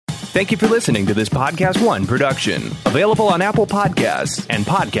Thank you for listening to this Podcast One production. Available on Apple Podcasts and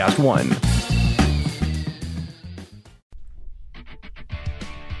Podcast One.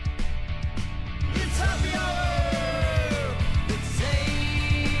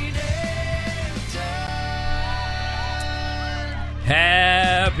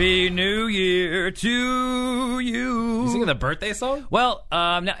 Happy New Year to you. You singing the birthday song? Well,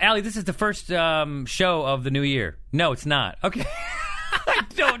 now, Allie, this is the first show of the new year. No, it's not. Okay. I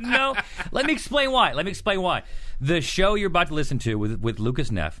don't know. Let me explain why. The show you're about to listen to with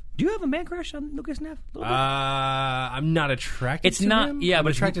Lucas Neff. Do you have a man crush on Lucas Neff? I'm not attracted It's to not- him. yeah, I'm but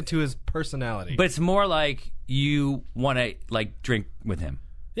it's- attracted to his personality. But it's more like you want to drink with him.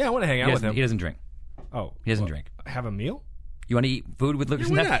 yeah, I want to hang out with him. He doesn't drink. Oh, He doesn't drink. Have a meal? You want to eat food with Lucas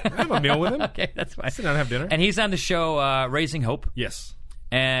Why Neff? not? Have a meal with him. Okay, that's fine. Sit down and have dinner. And he's on the show Raising Hope. Yes.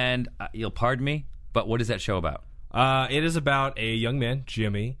 And you'll pardon me, but what is that show about? It is about a young man,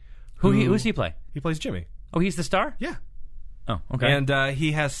 Jimmy. Who does he play? He plays Jimmy. Oh, he's the star? Yeah. Oh, okay. And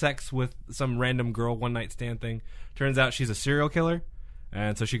he has sex with some random girl, one-night stand thing. Turns out she's a serial killer,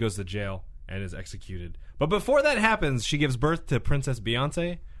 and so she goes to jail and is executed. But before that happens, she gives birth to Princess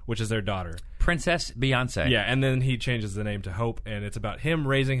Beyonce, which is their daughter. Princess Beyonce. Yeah, and then he changes the name to Hope, and it's about him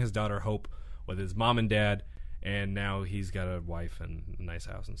raising his daughter Hope with his mom and dad, and now he's got a wife and a nice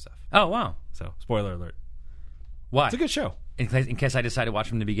house and stuff. Oh, wow. So, spoiler alert. Why? It's a good show. In case I decide to watch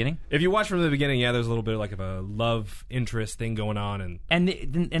from the beginning? If you watch from the beginning, yeah, there's a little bit like of a love interest thing going on,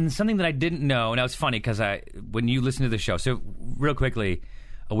 And something that I didn't know, and that was funny because when you listen to the show, so real quickly,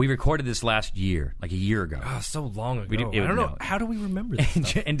 we recorded this last year, like a year ago. so long ago. I I don't know. How do we remember this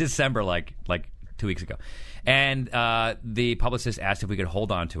stuff? In December, like 2 weeks ago. And the publicist asked if we could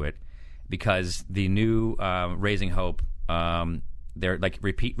hold on to it because the new Raising Hope, they're like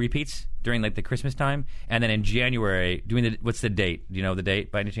repeats during like the Christmas time, and then in January doing what's the date? Do you know the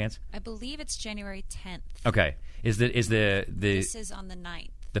date by any chance? I believe it's January 10th. Okay, is the This is on the 9th.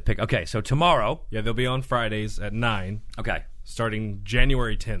 the pick? Okay, so tomorrow. Yeah, they'll be on Fridays at 9, Okay, starting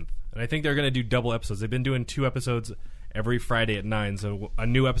January 10th. And I think they're going to do double episodes. They've been doing 2 episodes every Friday at 9, so a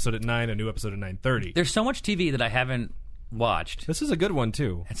new episode at 9, a new episode at 9:30. there's so much TV that I haven't watched. This is a good one,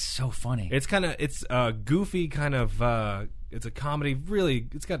 too. It's so funny. It's a goofy kind of, it's a comedy. Really,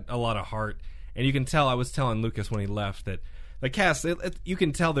 it's got a lot of heart. And you can tell, I was telling Lucas when he left that the cast, you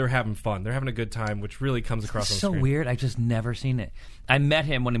can tell they're having fun. They're having a good time, which really comes across on so screen. weird. I just never seen it. I met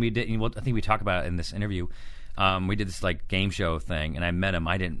him when we did. I think we talked about it in this interview. We did this like game show thing, and I met him.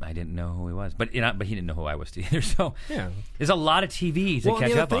 I didn't know who he was, but he didn't know who I was either. So Yeah. there's a lot of TV to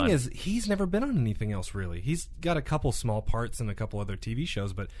catch the up thing on. is, he's never been on anything else, really. He's got a couple small parts in a couple other TV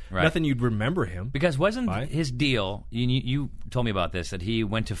shows, but Right. nothing you'd remember him. Because wasn't Why? his deal? You told me about this, that he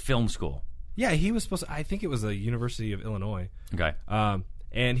went to film school. Yeah, he was supposed to, I think it was the University of Illinois. Okay.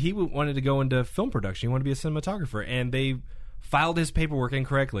 And he wanted to go into film production. He wanted to be a cinematographer. And they filed his paperwork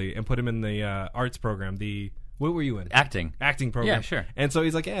incorrectly and put him in the arts program. What were you in? Acting. Acting program. Yeah, sure. And so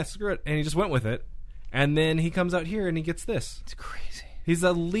he's like, yeah, screw it. And he just went with it. And then he comes out here and he gets this. It's crazy. He's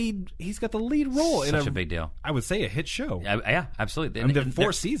a lead. He's got the lead role in Such a big deal. I would say a hit show. Yeah, absolutely. I mean, the And 4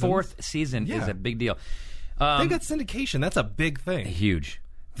 their seasons. Fourth season is Yeah. a big deal. They got syndication. That's a big thing. Huge.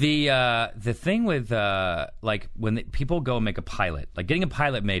 The thing with like when people go and make a pilot, like getting a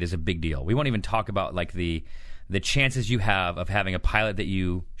pilot made is a big deal. We won't even talk about like the chances you have of having a pilot that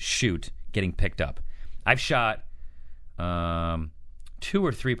you shoot getting picked up. I've shot 2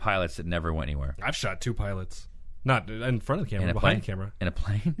 or 3 pilots that never went anywhere. I've shot 2 pilots. Not in front of the In camera, a behind plane? the camera. In a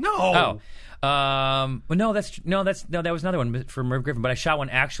plane? No. Well, no, that was another one for Merv Griffin. But I shot one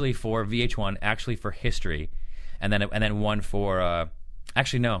actually for VH1, actually for History, and then one for.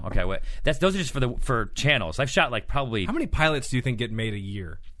 Actually, no. Okay, wait. Those are just for channels. I've shot like probably. How many pilots do you think get made a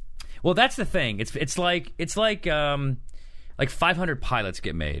year? Well, that's the thing. It's like 500 pilots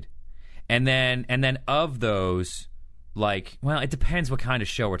get made, and then of those, like, well, it depends what kind of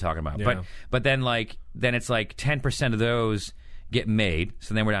show we're talking about. Yeah. But then it's like 10% of those get made.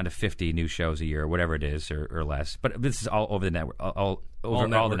 So then we're down to 50 new shows a year, or whatever it is, or less. But this is all over the network, all the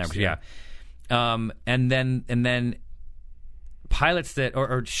networks. Yeah. And then pilots that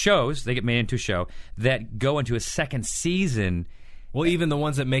or shows, they get made into a show that go into a second season. Well, even the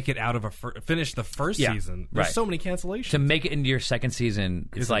ones that make it out of finish the first Yeah, season, there's right. so many cancellations. To make it into your second season,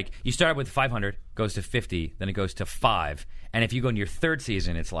 it's like you start with 500, goes to 50, then it goes to 5, and if you go into your third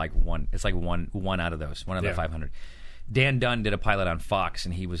season, it's like one. It's like one out of those, one out of the 500. Dan Dunn did a pilot on Fox,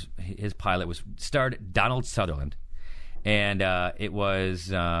 and his pilot starred Donald Sutherland, and it was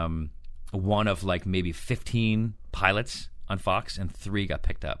one of like maybe 15 pilots on Fox, and 3 got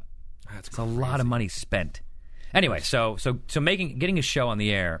picked up. That's a lot of money spent. Anyway, so getting a show on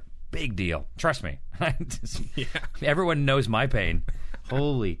the air big deal. Trust me. Everyone knows my pain.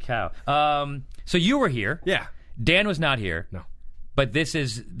 Holy cow. So you were here. Yeah. Dan was not here. No. But this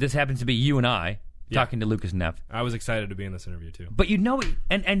happens to be you and I talking to Lucas Neff. I was excited to be in this interview, too. But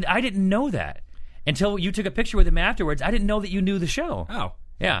and I didn't know that until you took a picture with him afterwards. I didn't know that you knew the show. Oh.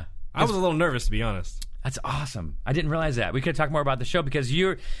 Yeah. I was a little nervous, to be honest. That's awesome. I didn't realize that. We could talk more about the show because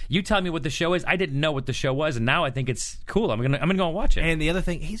you tell me what the show is. I didn't know what the show was, and now I think it's cool. I'm gonna go and watch it. And the other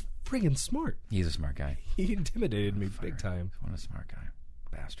thing, he's friggin' smart. He's a smart guy. He intimidated me big time. What a smart guy.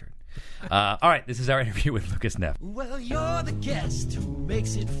 Bastard. All right, this is our interview with Lucas Neff. Well, you're the guest who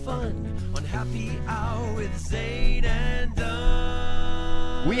makes it fun on Happy Hour with Zane and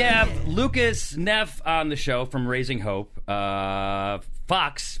Dunn. We have Lucas Neff on the show from Raising Hope.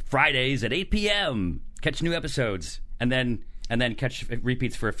 Fox, Fridays at 8 p.m. Catch new episodes, and then catch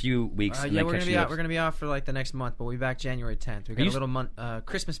repeats for a few weeks. And yeah, then we're catch gonna be new out. We're gonna be off for like the next month, but we'll be back January 10th. We got a little month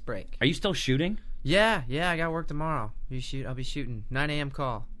Christmas break. Are you still shooting? Yeah, I got work tomorrow. I'll be shooting 9 a.m.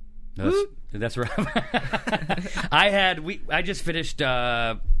 call. That's right. I just finished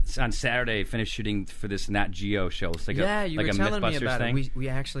on Saturday. Finished shooting for this Nat Geo show. It's like You a were telling me Mythbusters about thing. it. We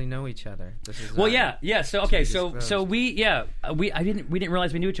actually know each other. This is, yeah. So okay, so disclosed. we didn't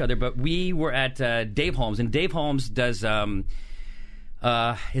realize we knew each other, but we were at Dave Holmes, and Dave Holmes does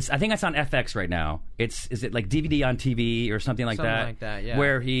I think it's on FX right now. Is it like DVD on TV or something like Something that? like that, yeah.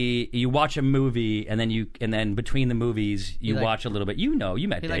 Where you watch a movie and then between the movies you watch a little bit. You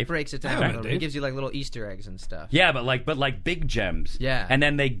met He Dave. like breaks it down. met A little. He Dave. gives you like little Easter eggs and stuff. Yeah, but like big gems. Yeah. And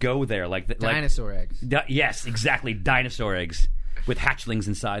then they go there like Dinosaur eggs. Yes, exactly. Dinosaur eggs with hatchlings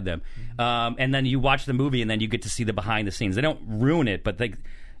inside them. And then you watch the movie and then you get to see the behind the scenes. They don't ruin it, but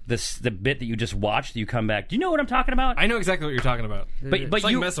the bit that you just watched, you come back. Do you know what I'm talking about? I know exactly what you're talking about. But It's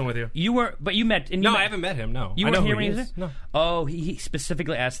like messing with you. You were, but you met. And you No, met, I haven't met him, no. You I weren't know here who when he he was is. there? No. Oh, he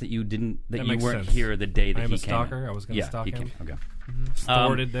specifically asked that you makes weren't sense. here the day that I am he a came. stalker. I was gonna stalk he him. came. Okay.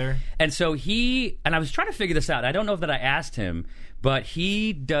 Thwarted there. And so and I was trying to figure this out. I don't know if that I asked him, but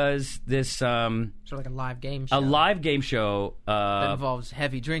he does this Sort of like a live game show. a live game show. that involves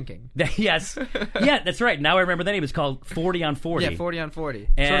heavy drinking. Yes, yeah, that's right. Now I remember the name. It's called 40 on 40. Yeah, 40 on 40. Sort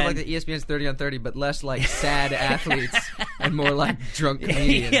of And- like the ESPN's 30 on 30, but less like sad athletes and more like drunk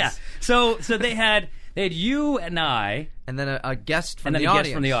comedians. Yeah. So they had you and I. And then a guest from And then the a guest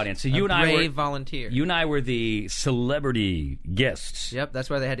audience. from the audience. So A you and I were brave volunteer. You and I were the celebrity guests. Yep, that's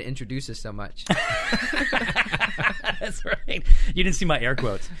why they had to introduce us so much. That's right. You didn't see my air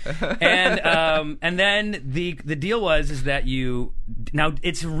quotes. And then the deal is that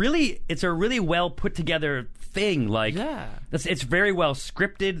it's a really well put together thing. Like Yeah. it's very well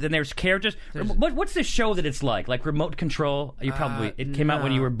scripted. Then there's characters. What's the show that it's like? Like Remote Control? It came out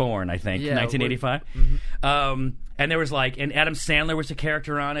when no. you were born, I think, Yeah, 1985. And there was and Adam Sandler was a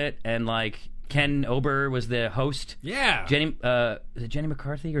character on it, and like Ken Ober was the host. Yeah. Jenny, is it Jenny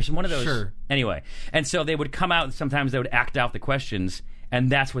McCarthy or some one of those? Sure. Anyway, and so they would come out, and sometimes they would act out the questions,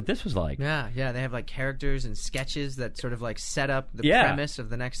 and that's what this was like. Yeah, they have like characters and sketches that sort of like set up the Yeah. premise of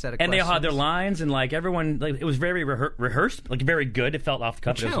the next set of And questions. they all had their lines, and like everyone, like it was very rehearsed, like very good. It felt off the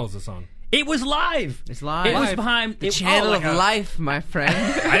cuff. What channel is this on? It was live. It's live. It was Live. behind The channel of life, my friend.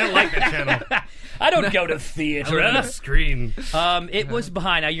 I don't like that channel. I don't go to I theater. look at the screen. It was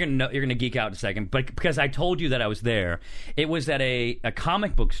behind. Now you're gonna geek out in a second, but because I told you that I was there, it was at a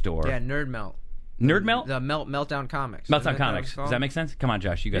comic book store. Yeah, Nerd Melt. Nerd Melt. The Meltdown Comics. Meltdown Isn't that what Comics. it's Does called? that make sense? Come on,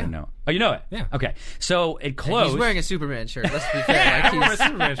 Josh. You gotta Yeah. know. Oh, you know it? Yeah. Okay. So it And closed. he's wearing a Superman shirt. Let's be fair. I wore my Like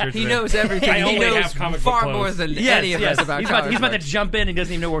Superman shirt he today. knows everything. I He only knows have comic book far clothes. more than Yes, any of yes. us about he's comic about to books. jump in. He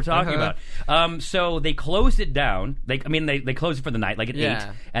doesn't even know what we're talking about. So they closed it down. They closed it for the night, like at 8.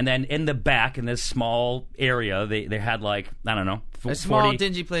 And then in the back, in this small area, they had like, I don't know, A small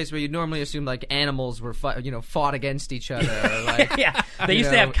dingy place where you'd normally assume like animals were fought against each other. Or, like, yeah, they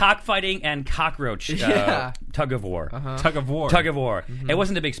used to have cockfighting and cockroach Yeah. tug of war. Tug of war. Tug of war. It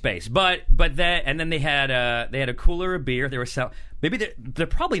wasn't a big space, but then they had a cooler of beer. They were selling. Maybe they're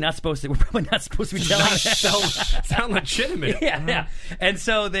probably not supposed to. We're probably not supposed to be selling. Sound legitimate. Yeah. And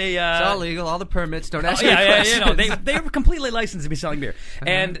so they. it's all legal. All the permits. Don't ask Yeah, any yeah, questions. they were completely licensed to be selling beer,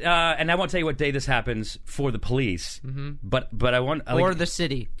 and I won't tell you what day this happens for the police, but I want Or the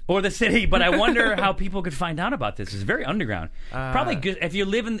city. or the city, but I wonder how people could find out about this. It's very underground. Probably good if you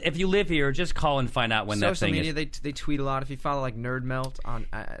live here. Just call and find out when that Social thing media, is. they tweet a lot. If you follow like Nerd Melt on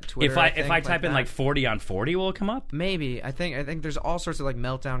Twitter, If I type in like 40 on 40, will it come up? maybe I think there's all sorts of like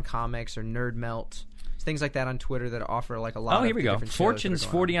Meltdown Comics or Nerd Melt. things like that on Twitter that offer like a lot. Oh, here we go. different shows Fortune's that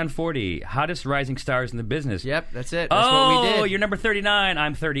are going 40 on 40, hottest rising stars in the business. on. Yep, that's it. That's what we did. You're number 39.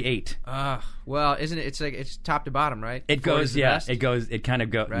 I'm 38. Well, isn't it? It's top to bottom, right? It 40's goes, the yeah. best? It goes. It kind of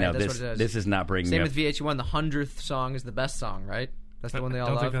goes. Right, No, that's what it does. this is not bringing Same me with VH1. The 100th song is the best song, right? That's the one they all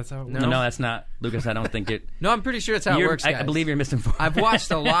don't love. think that's how it no? works. No, that's not, Lucas. I don't think it. No, I'm pretty sure that's how it works. I Guys. believe you're misinformed. I've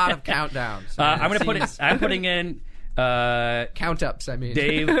watched a lot of countdowns. I'm gonna put it. I'm putting in count ups. I mean,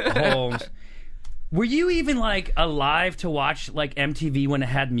 Dave Holmes. Were you even like alive to watch like MTV when it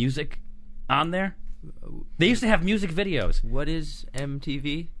had music on there? They used to have music videos. What is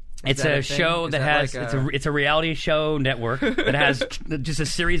MTV? It's a show that has it's a reality show network that has just a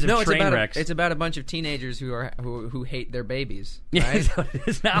series of train wrecks. It's about a bunch of teenagers who hate their babies. Yeah, Right? so it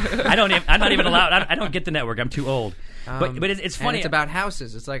is now. I'm not even allowed. I don't get the network. I'm too old. But it's funny. And it's about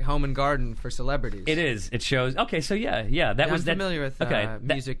houses. It's like Home and Garden for celebrities. It is. It shows. Okay, so yeah. That I'm was familiar with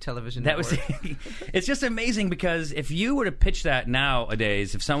music television. That was. It's just amazing because if you were to pitch that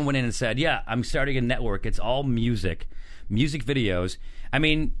nowadays, if someone went in and said, "Yeah, I'm starting a network. It's all music videos." I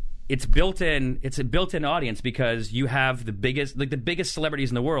mean. It's a built-in audience because you have the biggest celebrities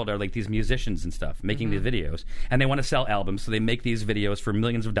in the world are like these musicians and stuff making the videos, and they want to sell albums, so they make these videos for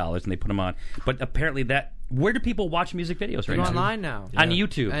millions of dollars and they put them on. But apparently, where do people watch music videos right They're now? online now. On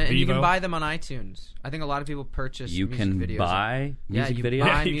YouTube. And you can Vivo. buy them on iTunes. I think a lot of people purchase You music can videos. buy music you videos? buy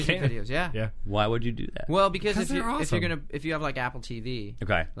Yeah, you music can. videos. Yeah. Yeah. Why would you do that? Well, because Because they're awesome. if you have like Apple TV,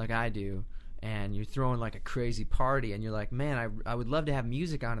 Okay. like I do, and you're throwing like a crazy party, and you're like, man, I would love to have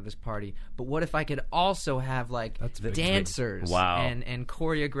music on at this party, but what if I could also have like That's big. dancers, Wow. and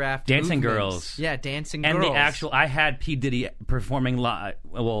choreographed Dancing movements. girls. Yeah, dancing And girls. I had P. Diddy performing at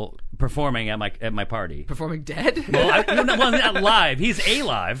my party. performing dead. Well, not live. He's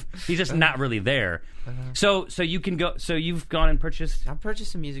alive. He's just not really there. So you can go. So you've gone and purchased, I've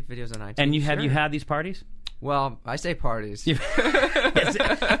purchased some music videos on iTunes. and you sure. had these parties. Well, I say parties.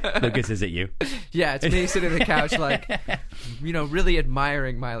 Lucas, is it you? Yeah, it's me sitting on the couch, like, really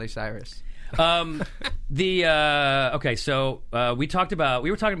admiring Miley Cyrus. Okay, so we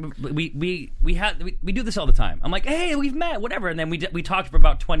do this all the time. I'm like, hey, we've met, whatever, and then we talked for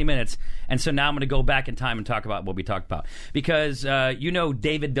about 20 minutes, and so now I'm going to go back in time and talk about what we talked about because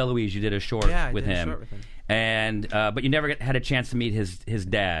David DeLuise, you did a short with him, and but you never had a chance to meet his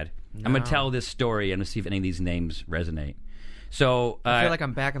dad. No. I'm going to tell this story and see if any of these names resonate. So I feel like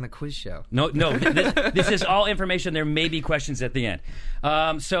I'm back on the quiz show. No. This is all information. There may be questions at the end.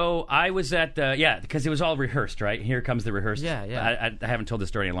 So I was at because it was all rehearsed, right? Here comes the rehearsed. Yeah. I haven't told this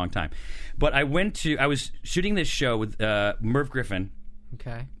story in a long time, but I was shooting this show with Merv Griffin.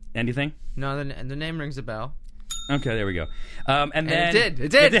 Okay. Anything? No, the name rings a bell. Okay, there we go. And then it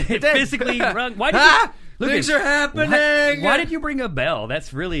did. It physically rung. Why did Things are happening. Why did you bring a bell?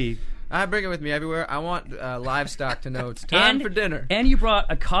 That's really. I bring it with me everywhere. I want livestock to know it's time for dinner. And you brought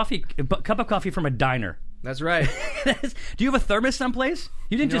a cup of coffee from a diner. That's right. Do you have a thermos someplace?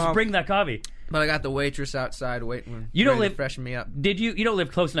 You didn't just bring that coffee. But I got the waitress outside waiting. You don't live to freshen me up. Did you? You don't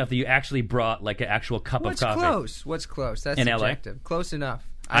live close enough that you actually brought like an actual cup of coffee. What's close? That's in subjective. LA? Close enough.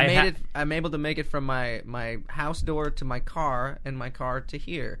 I'm able to make it from my house door to my car and my car to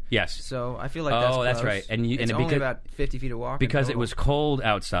here. Yes. So I feel like that's close. That's right. And it's only about 50 feet of walk. Because it was cold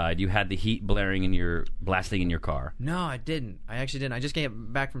outside, you had the heat blasting in your car. No, I didn't. I actually didn't. I just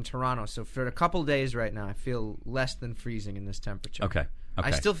came back from Toronto, so for a couple days right now, I feel less than freezing in this temperature. Okay.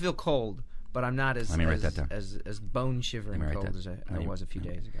 I still feel cold, but I'm not as bone shivering cold as I was a few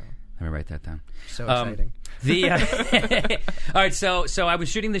days ago. Let me write that down. So exciting. All right, so I was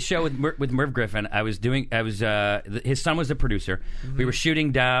shooting the show with Merv Griffin. His son was the producer. Mm-hmm. We were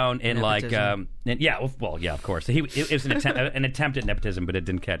shooting down in nepotism. of course. It was an attempt at nepotism, but it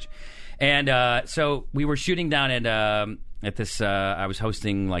didn't catch. And so we were shooting down at this. I was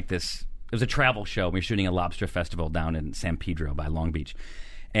hosting like this. It was a travel show. We were shooting a lobster festival down in San Pedro by Long Beach.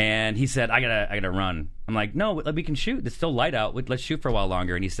 And he said, I gotta run. I'm like, no, we can shoot. It's still light out. Let's shoot for a while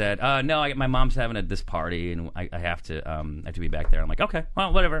longer. And he said, no, my mom's having this party, and I have to be back there. I'm like, okay,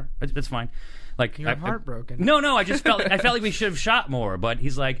 well, whatever, it's fine. Like, you're heartbroken. No, I just felt like we should have shot more. But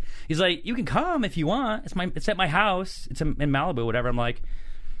he's like, you can come if you want. It's at my house. It's in Malibu, whatever. I'm like,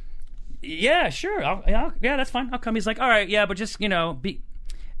 yeah, sure, yeah, that's fine. I'll come. He's like, all right, yeah, but just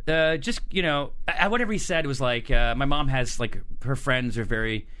whatever he said was like, my mom has like her friends are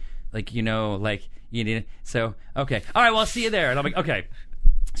very so okay, all right, well, I'll see you there. And I'm like, okay.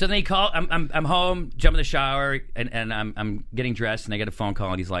 So then he called. I'm home, jump in the shower, and I'm getting dressed, and I get a phone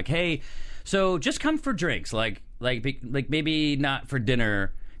call, and he's like, hey, so just come for drinks, like maybe not for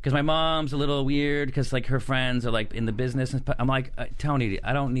dinner, because my mom's a little weird because like her friends are like in the business. And I'm like, Tony,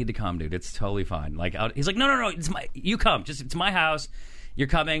 I don't need to come, dude. It's totally fine. Like, he's like, no, you come. Just it's my house. You're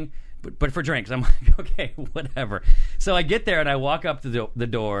coming, but for drinks. I'm like, okay, whatever. So I get there and I walk up to the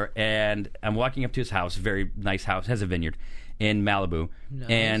door, and I'm walking up to his house. Very nice house, has a vineyard in Malibu,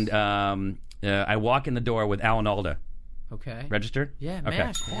 and I walk in the door with Alan Alda. Okay. Registered? Yeah, okay.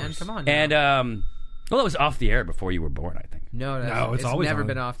 MASH, man. Come on now. And well, it was off the air before you were born, I think. No, it's it's always never on.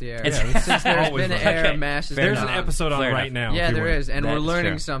 been off the air. It's Since there's always been an on. air, Okay. MASH has There's been an on. episode on Fair right enough. now. Yeah, if you there want. is, and That we're is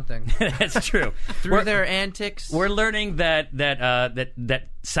learning true. something That's true. through their antics. We're learning that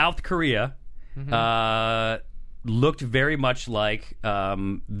South Korea looked very much like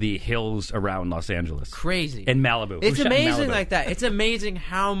the hills around Los Angeles. Crazy. In Malibu. It's Who shot in amazing Malibu? like that. It's amazing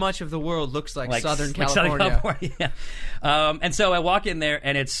how much of the world looks like Southern like California. Southern California. And so I walk in there,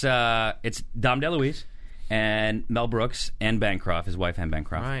 and it's Dom DeLuise and Mel Brooks and Bancroft, his wife Anne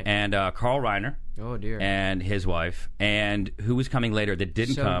Bancroft, Right. and Carl Reiner Oh, dear. and his wife, and who was coming later that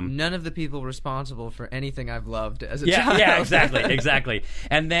didn't So come. none of the people responsible for anything I've loved as a child. Yeah, exactly.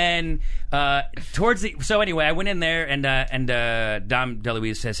 And then so anyway, I went in there, and Dom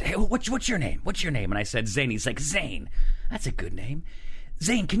DeLuise says, "Hey, what's your name? What's your name?" And I said, "Zane." He's like, "Zane, that's a good name.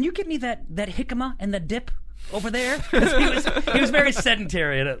 Zane, can you get me that jicama and the dip over there?" he was very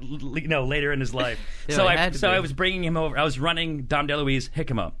sedentary, later in his life. Yeah, so it had to be. I was bringing him over. I was running Dom DeLuise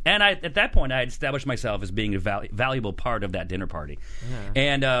jicama, and at that point I had established myself as being a valuable part of that dinner party. Yeah.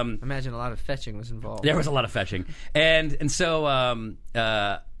 And I imagine a lot of fetching was involved. there was a lot of fetching, and so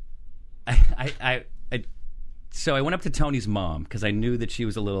so I went up to Tony's mom because I knew that she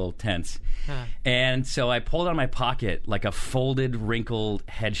was a little tense, and so I pulled out of my pocket like a folded, wrinkled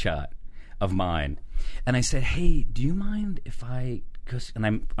headshot of mine, and I said, "Hey, do you mind if I?" And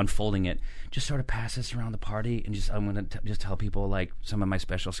I'm unfolding it, just sort of pass this around the party, and I'm going to just tell people like some of my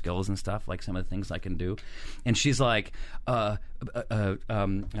special skills and stuff, like some of the things I can do. And she's like, and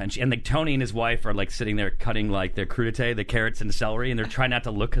like Tony and his wife are like sitting there cutting like their crudité, the carrots and the celery, and they're trying not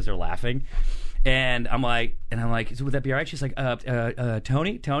to look because they're laughing. And I'm like, so would that be all right? She's like,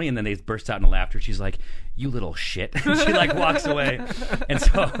 Tony, and then they burst out into laughter. She's like, "You little shit!" And she like walks away. And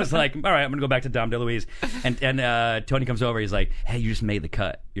so I was like, all right, I'm gonna go back to Dom DeLuise. And Tony comes over. He's like, "Hey, you just made the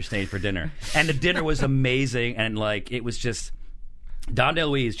cut. You're staying for dinner." And the dinner was amazing. And like, it was just Dom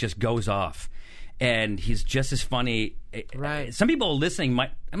DeLuise just goes off, and he's just as funny. Right. Some people listening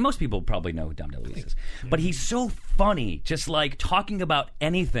most people probably know who Dom DeLuise is, but he's so funny, just like talking about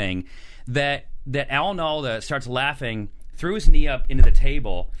anything that Alan Alda starts laughing, threw his knee up into the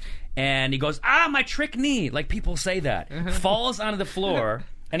table, and he goes, my trick knee, like people say that, falls onto the floor,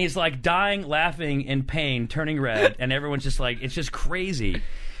 and he's like dying, laughing in pain, turning red, and everyone's just like, it's just crazy.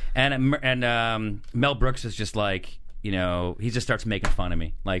 And Mel Brooks is just like, he just starts making fun of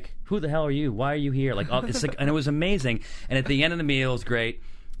me, like, "Who the hell are you? Why are you here?" Like, it's like, and it was amazing. And at the end of the meal, it was great,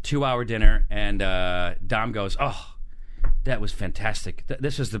 2-hour dinner, and Dom goes, "Oh, that was fantastic.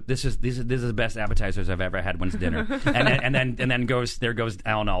 These are the best appetizers I've ever had. When's dinner?" and then goes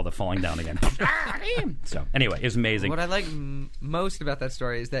Alan Alda falling down again. So anyway, it was amazing. What I like most about that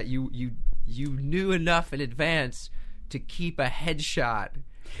story is that you knew enough in advance to keep a headshot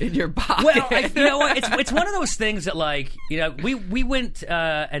in your pocket. Well, you know what? It's one of those things that, like, we went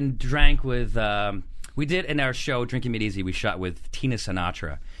and drank with. We did in our show Drinking Made Easy. We shot with Tina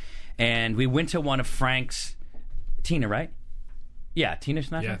Sinatra, and we went to one of Frank's. Tina, right? Yeah, Tina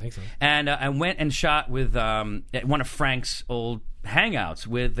Sinatra. Yeah, I think so. And I went and shot with at one of Frank's old hangouts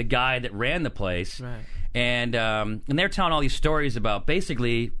with the guy that ran the place, Right. And they're telling all these stories about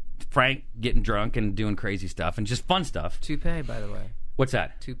basically Frank getting drunk and doing crazy stuff and just fun stuff. Toupee, by the way. What's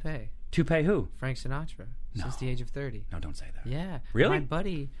that? Toupee. Toupee who? Frank Sinatra. Since the age of 30. No, don't say that. Yeah. Really? My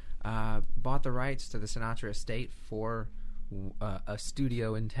buddy bought the rights to the Sinatra estate for a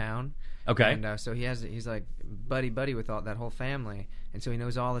studio in town. Okay. And so he's like buddy with that whole family, and so he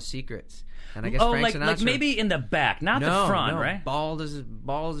knows all the secrets. And I guess Frank like Sinatra, maybe in the back, not the front, right? Bald as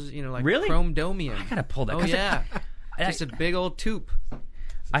like Really? chrome domium. I gotta pull that. Oh 'cause yeah, just a big old toop.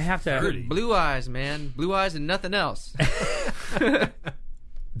 I have to. 30. Blue eyes, man. Blue eyes and nothing else.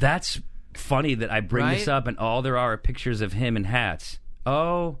 That's funny that I bring this Right? up, and all there are pictures of him in hats.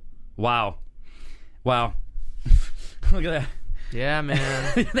 Oh, wow. Look at that. Yeah, man.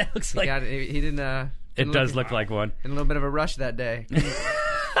 That looks like He didn't. it does look like one. In a little bit of a rush that day.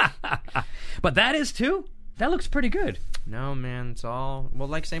 But that is too. That looks pretty good. No, man. It's all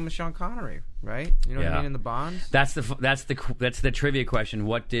like same with Sean Connery, right? You know what I Yeah. mean in the Bonds. That's the trivia question.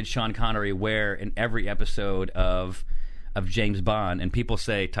 What did Sean Connery wear in every episode of of James Bond, and people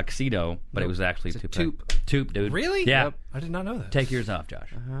say tuxedo, but it was actually It's a toupee. Toupee, dude. Really? Yeah. Yep. I did not know that. Take yours off, Josh.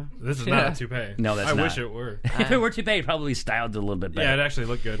 This is not a toupee. No, that's I not. wish it were. If it were toupee, it'd probably styled it a little bit better. Yeah, it actually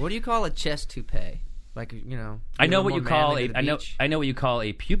looked good. What do you call a chest toupee? Like, you know, I know a what little you more call manly a. to the I know. beach. I know what you call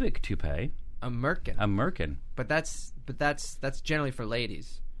a pubic toupee. A merkin. A merkin. But that's generally for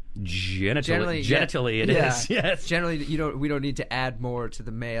ladies. Genitally, it yeah. is. Yes. Generally, we don't need to add more to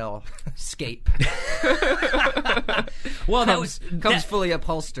the male scape. Well, comes fully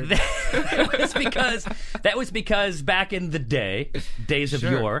upholstered. That was because back in the days of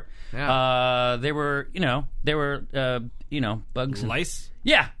Sure. yore, Yeah. there were bugs. And, Lice?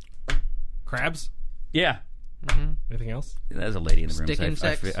 yeah, Crabs? yeah. Anything else? There's a lady in the room. Stick So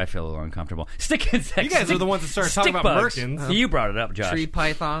insects? I feel a little uncomfortable. Stick insects. You guys are the ones that started talking Stick about bugs. merkins. You brought it up, Josh. Tree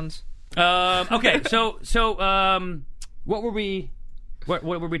pythons. Okay, so what were we? What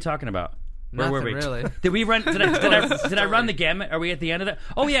were we talking about? Where were we? Nothing, really. Did we run? Did I run the gamut? Are we at the end of that?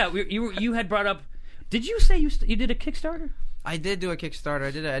 Oh yeah, you had brought up. Did you say you did a Kickstarter? I did do a Kickstarter.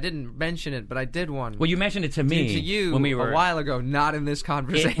 I didn't mention it, but I did one. Well, you mentioned it to me to you when we were a while ago, not in this It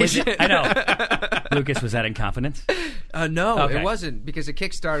conversation. was- I know. Lucas, was that in confidence? No, Okay. it wasn't, because a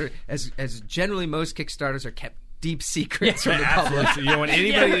Kickstarter, as generally most Kickstarters are kept deep secrets from the Absolutely. public. So you don't want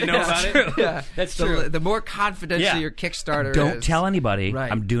anybody to know about true. it? Yeah, That's so true. The more confidential Yeah. your Kickstarter Don't is, tell anybody.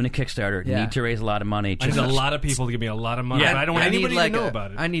 Right. I'm doing a Kickstarter. Yeah. Need to raise a lot of money. I need a lot of people to give me a lot of money, Yeah. but I don't want I need anybody like to know a-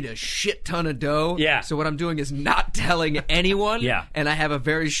 about it. I need a shit ton of dough. Yeah. So what I'm doing is not telling anyone. Yeah. And I have a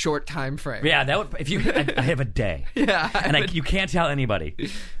very short time frame. Yeah, that would, if you. I have a day. Yeah. And you can't tell anybody.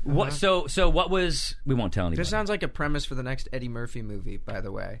 What? So what was? We won't tell anybody. This sounds like a premise for the next Eddie Murphy movie, by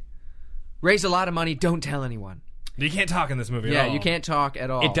the way. Raise a lot of money, don't tell anyone. You can't talk in this movie Yeah, at all. you can't talk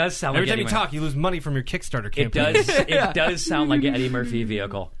at all. It does sound Every like time you Eddie talk, you lose money from your Kickstarter It campaign. does. It does sound like an Eddie Murphy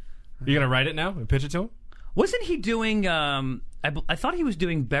vehicle. You going to write it now and pitch it to him? Wasn't he doing? I thought he was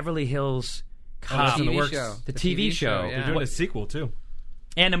doing Beverly Hills Cop, that's in the TV works. show. The TV show. yeah. They're doing a sequel, too.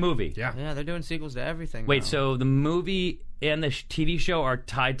 and a movie. Yeah. Yeah, they're doing sequels to everything. Wait, now. so the movie and the TV show are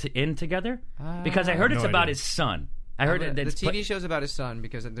tied in together? Because I heard it's no about idea. his son. I heard the it's TV show's about his son,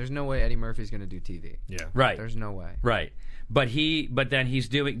 because there's no way Eddie Murphy's going to do TV. Yeah. right. There's no way. Right. But then he's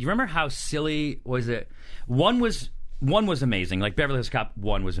doing. You remember how silly was it? One was amazing. Like Beverly Hills Cop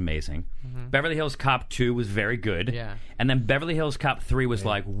 1 was amazing. Beverly Hills Cop 2 was very good. Yeah. And then Beverly Hills Cop 3 was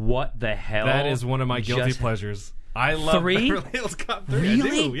like, what the hell? That is one of my guilty just- pleasures. I love 3? Beverly Hills Cop 3. Really?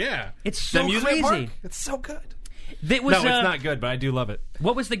 I do, yeah. It's The so amusement crazy. park? It's so good. It was, No, it's not good, but I do love it.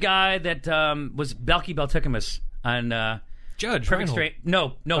 What was the guy that was Balky Baltukimus on Judge Perfect Reinhold. Straight?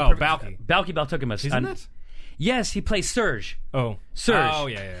 No. Oh, Perfect- Balky. Balky Baltukimus. He's in it? Yes, he plays Serge. Oh. Serge. Oh,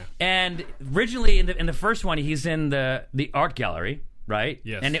 yeah. And originally in the first one, he's in the art gallery, right?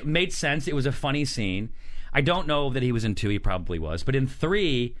 Yes. And it made sense. It was a funny scene. I don't know that he was in 2. He probably was. But in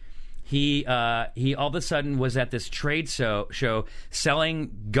 3, he all of a sudden was at this trade show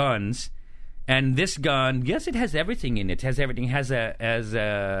selling guns. And this gun, yes, it has everything in it. It has everything. It has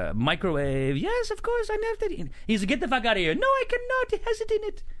a microwave. Yes, of course, I know that. He's get the fuck out of here. No, I cannot. It has it in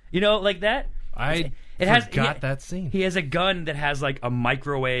it. You know, like that. I forgot that scene. He has a gun that has like a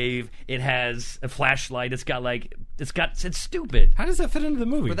microwave. It has a flashlight. It's stupid. How does that fit into the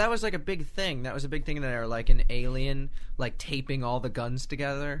movie? But that was like a big thing. That was a big thing there, like an Alien, like taping all the guns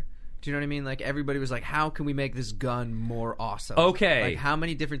together. Do you know what I mean? Like everybody was like, "How can we make this gun more awesome?" Okay. Like how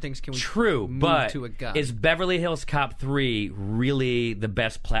many different things can we True, move but to a gun? is Beverly Hills Cop 3 really the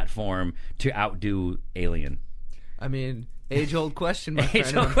best platform to outdo Alien? I mean, age-old question, my friend.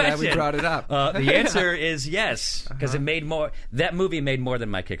 Age-old I'm glad we question. brought it up. The answer is yes, because it made more. That movie made more than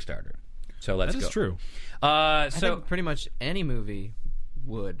my Kickstarter. So let's that go. is true. I So think pretty much any movie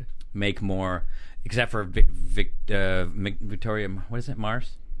would. make more, except for Victoria. What is it?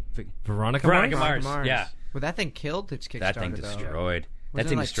 Mars. Veronica Veronica Mars? Mars. Yeah. Well, that thing killed its Kickstarter. That thing though. destroyed. That Wasn't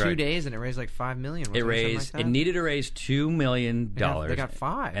thing it like destroyed. 2 days, and it raised like $5 million. It wasn't raised. something like It that? needed to raise $2 million. They got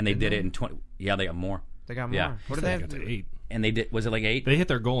 5, and they didn't did it in 20. Yeah, they got more. They got more. Yeah. What did They they got have? to 8. And they did. Was it like 8? They hit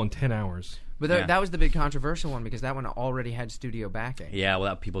their goal in 10 hours. But Yeah. that was the big controversial one, because that one already had studio backing. Yeah.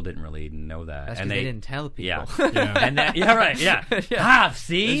 Well, people didn't really know that. That's and because they didn't tell people. Yeah. Yeah. And that. Yeah. Right. Yeah. Ah.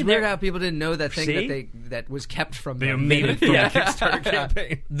 See. It's weird how people didn't know that thing See? that was kept from They them. omitted from Yeah. the Kickstarter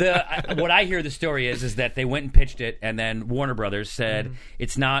campaign. What I hear the story is that they went and pitched it, and then Warner Brothers said Mm-hmm.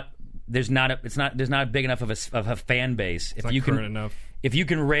 it's not. There's not a big enough of a fan base. If not you can current enough. If you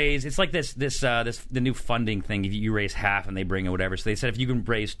can raise, it's like the new funding thing. If you raise half and they bring in whatever, so they said if you can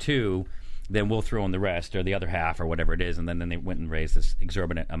raise 2, then we'll throw in the rest or the other half or whatever it is, and then they went and raised this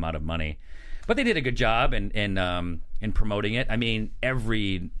exorbitant amount of money. But they did a good job in promoting it. I mean,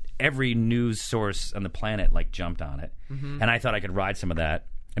 every every news source on the planet like jumped on it, and I thought I could ride some of that.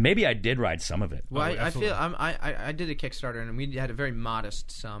 And maybe I did ride some of it. Well, I feel I did a Kickstarter, and we had a very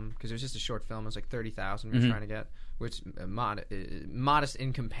modest sum because it was just a short film. It was like 30,000 we were trying to get, which modest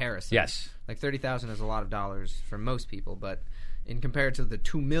in comparison. Yes, like 30,000 is a lot of dollars for most people, but in compared to the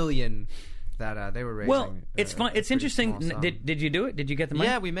 2 million that they were raising, well, it's fun. It's interesting. Did you do it? Did you get the money?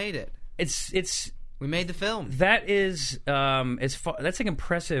 Yeah, we made it. We made the film. That is, that's like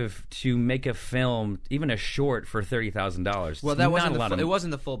impressive to make a film, even a short, for $30,000. Well, that wasn't it wasn't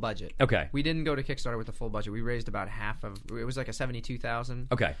the full budget. Okay, we didn't go to Kickstarter with the full budget. We raised about half of. It was like a 72,000.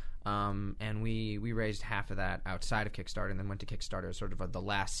 Okay, and we raised half of that outside of Kickstarter, and then went to Kickstarter as sort of the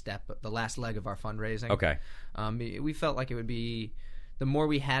last step, the last leg of our fundraising. Okay, we felt like it would be. The more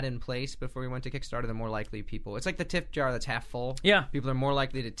we had in place before we went to Kickstarter, the more likely people... It's like the tip jar that's half full. Yeah. People are more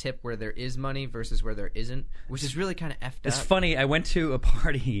likely to tip where there is money versus where there isn't, which is really kind of effed up. It's funny. I went to a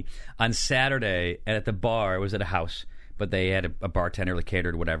party on Saturday, and at the bar, it was at a house, but they had a bartender that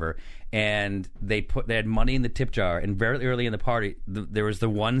catered, whatever, and they had money in the tip jar, and very early in the party, there was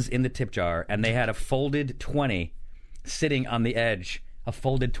the ones in the tip jar, and they had a folded 20 sitting on the edge, a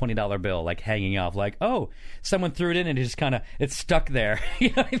folded $20 bill, like hanging off, like, oh, someone threw it in and it just kind of, it's stuck there. You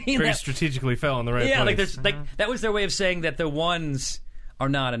know what I mean? Very strategically fell in the right place. Yeah, like there's that was their way of saying that the ones are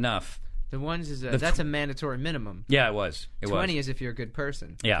not enough. The ones is that's a mandatory minimum. Yeah, it was. 20 is if you're a good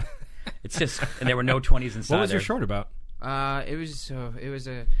person. Yeah, it's just, and there were no 20s inside. What was your short about? It was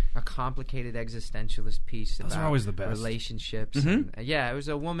a complicated existentialist piece about are always the best. Relationships. And, it was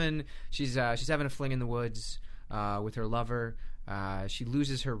a woman. She's having a fling in the woods with her lover. She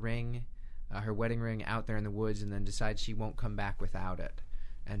loses her ring, her wedding ring, out there in the woods, and then decides she won't come back without it.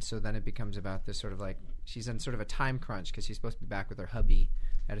 And so then it becomes about this sort of like she's in sort of a time crunch because she's supposed to be back with her hubby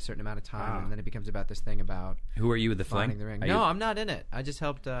at a certain amount of time, and then it becomes about this thing about who are you with the finding the ring. No, I'm not in it. I just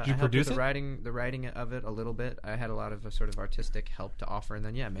helped. Did you produce the writing of it a little bit. I had a lot of sort of artistic help to offer, and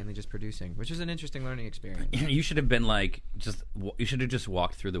then mainly just producing, which was an interesting learning experience. You should have been like you should have just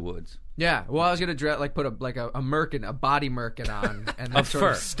walked through the woods. Yeah, well, I was gonna put a merkin, a body merkin on, and then of sort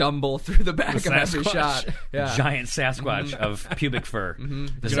fur. of stumble through the back of every shot. Yeah. Giant Sasquatch of pubic fur.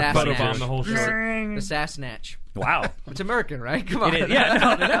 The photobomb the whole short. The Sassnatch. Wow, it's American, right? Come on.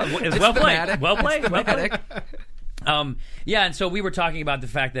 It's well played. Well played. Thematic. And so we were talking about the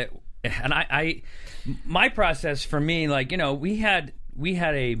fact that, and I my process for me, like, you know, we had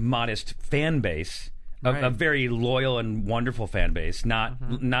a modest fan base. Right. A very loyal and wonderful fan base. We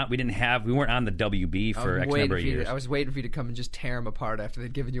weren't on the WB for X number of years. I was waiting for you to come and just tear them apart after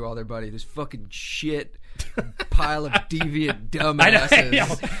they'd given you all their money. This fucking shit pile of deviant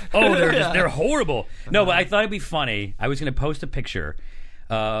dumbasses. They're horrible. No, but I thought it'd be funny. I was going to post a picture.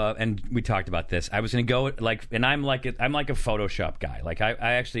 And we talked about this. I was going to go and I'm like a Photoshop guy. Like I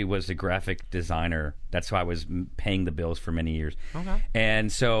actually was a graphic designer. That's why I was paying the bills for many years. Okay.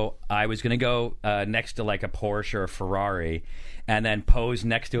 And so I was going to go next to like a Porsche or a Ferrari, and then pose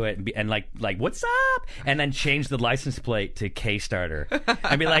next to it and like what's up, and then change the license plate to K-Starter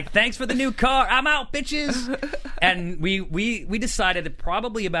and be like, thanks for the new car. I'm out, bitches. And we decided that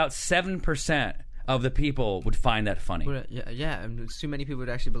probably about 7% of the people would find that funny. And too many people would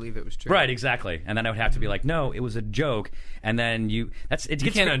actually believe it was true. Right, exactly. And then I would have to be like, no, it was a joke. And then you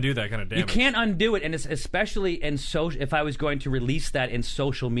can't undo that kind of damage. You can't undo it, and it's especially in social. If I was going to release that in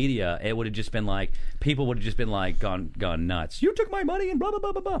social media, it would have just been like, people would have just been like gone nuts. You took my money and blah blah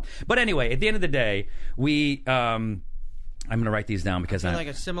blah blah blah. But anyway, at the end of the day, I'm going to write these down because I feel like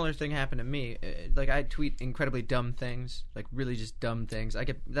a similar thing happened to me. Like I tweet incredibly dumb things, like really just dumb things. I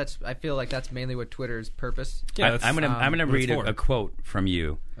feel like that's mainly what Twitter's purpose. Yeah, I'm going to read a quote from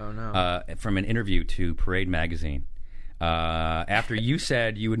you. Oh no! From an interview to Parade Magazine. After you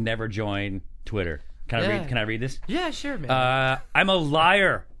said you would never join Twitter. Can I read this? Yeah, sure, man. I'm a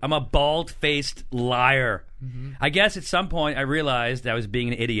liar. I'm a bald-faced liar. Mm-hmm. I guess at some point I realized I was being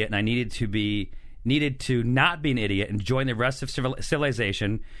an idiot, and I needed to not be an idiot and join the rest of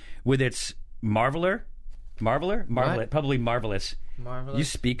civilization with its marveler, probably marvelous. Marvelous. You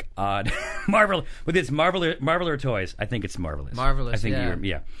speak odd. With its marveler toys. I think it's marvelous. Marvelous, I think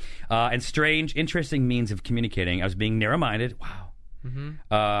yeah. And strange, interesting means of communicating. I was being narrow-minded. Wow. Mm-hmm.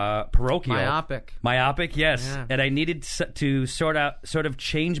 Parochial. Myopic, yes. Yeah. And I needed to sort of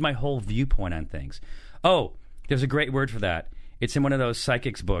change my whole viewpoint on things. Oh, there's a great word for that. It's in one of those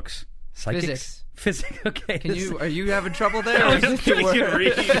psychics books. Physics. Okay. Are you having trouble there?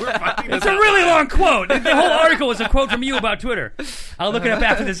 It's a really long quote. The whole article is a quote from you about Twitter. I'll look it up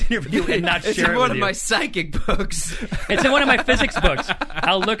after this interview and not share it with you. It's in one of my psychic books. It's in one of my physics books.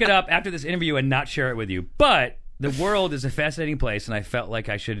 I'll look it up after this interview and not share it with you. But the world is a fascinating place, and I felt like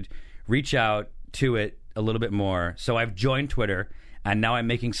I should reach out to it a little bit more. So I've joined Twitter, and now I'm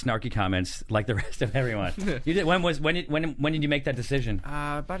making snarky comments like the rest of everyone. You did, when did you make that decision?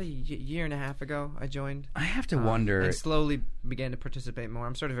 About a year and a half ago, I joined. I have to wonder. And slowly began to participate more.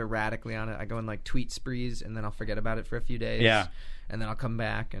 I'm sort of erratically on it. I go in like tweet sprees, and then I'll forget about it for a few days. Yeah. And then I'll come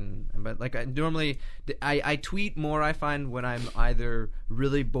back, but like I tweet more. I find when I'm either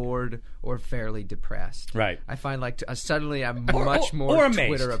really bored or fairly depressed. Right. I find like suddenly I'm much more or amazed.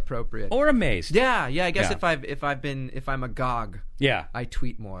 Twitter appropriate. Or amazed. Yeah. I guess Yeah. if I'm agog, Yeah. I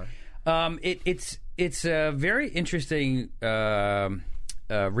tweet more. It's a very interesting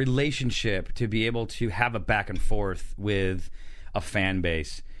relationship to be able to have a back and forth with a fan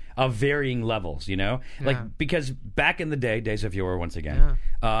base of varying levels, you know? Like, because back in the day, days of yore, once again,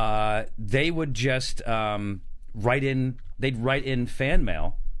 they would just write in fan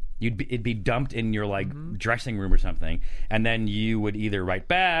mail. It'd be dumped in your dressing room or something, and then you would either write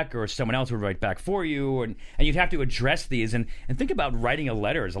back or someone else would write back for you, and you'd have to address these and think about writing a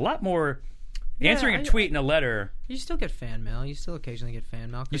letter is a lot more. Answering a tweet and a letter. You still get fan mail. You still occasionally get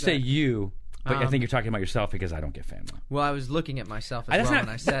fan mail. You say you, but I think you're talking about yourself because I don't get fan mail. Well, I was looking at myself as well when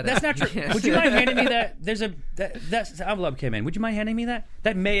I said that's it. That's not true. Yes. Would you mind handing me that? That's the envelope came in. Would you mind handing me that?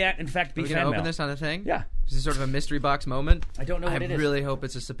 That may, in fact, be Are we fan going to mail. open this on the thing? Yeah. Is this sort of a mystery box moment? I don't know what it is. I really hope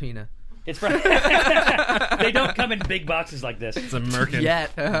it's a subpoena. It's right. They don't come in big boxes like this. It's a merkin.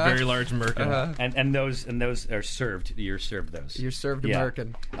 Yet. Very large merkin. And those are served. You're served those. You're served a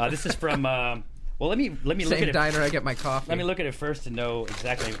merkin. This is from. Well, let me look at Same it. diner I get my coffee. Let me look at it first to know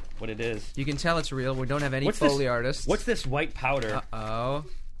exactly what it is. You can tell it's real. We don't have any What's Foley this? artists. What's this white powder? Uh-oh.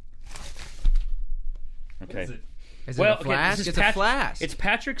 Okay. Is it a flask? This is It's a flask. It's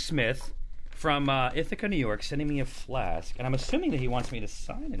Patrick Smith from Ithaca, New York, sending me a flask, and I'm assuming that he wants me to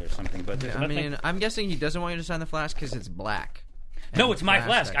sign it or something. But there's nothing. I'm guessing he doesn't want you to sign the flask because it's black. No, And it's my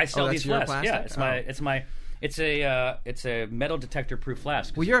plastic. flask. I sell Oh, these that's your flasks. Yeah, plastic? it's my. It's a metal detector proof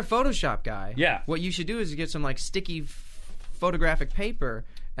flask. Well, you're a Photoshop guy. Yeah. What you should do is get some like sticky photographic paper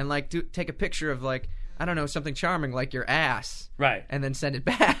and like take a picture of like I don't know something charming like your ass. Right. And then send it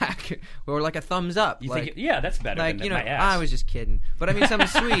back or like a thumbs up. You like, think? Yeah, that's better like than you know, my ass. I was just kidding. But I mean something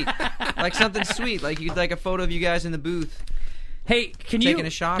sweet, like something sweet, like you'd like a photo of you guys in the booth. Hey, can you taking a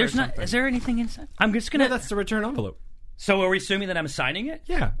shot or There's not. something. Is there anything inside? I'm just gonna. No, that's the return envelope. So are we assuming that I'm signing it?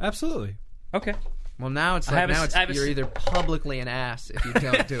 Yeah, absolutely. Okay. Well, now it's I like have a you're either publicly an ass if you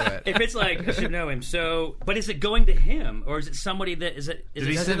don't do it. If it's like you should know him. So, but is it going to him or is it somebody that is it? Is Did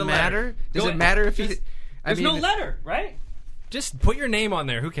he it Does send it a letter? matter? Does Go it matter if he? There's no letter, right? Just put your name on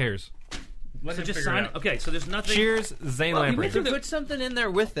there. Who cares? So just sign. Okay, so there's nothing. Cheers, Zane Well, you Lamprey. need to put something in there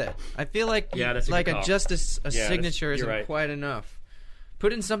with it. I feel like Yeah, that's a like good call. just a Yeah, signature you're isn't right. quite enough.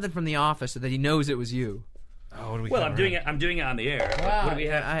 Put in something from the office so that he knows it was you. Oh, what do we Well, got I'm doing around? it. I'm doing it on the air. What do we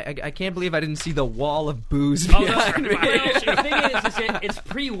have? I can't believe I didn't see the wall of booze Oh, no, behind me. well, the thing is it's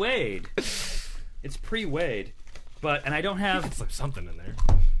pre-weighed. It's pre-weighed, and I don't have Slip something in there.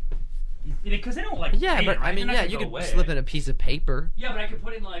 because they don't like. Yeah, pay but it, right? I mean, They're not yeah, gonna you go could away. slip in a piece of paper, Yeah, but I could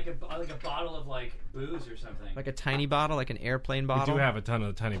put in like a bottle of like booze or something. like a tiny bottle, like an airplane We bottle. do have a ton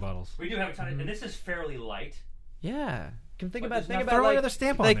of tiny bottles. We do have a ton of, and this is fairly light. Yeah. Can think But about there's think not- about throw like, another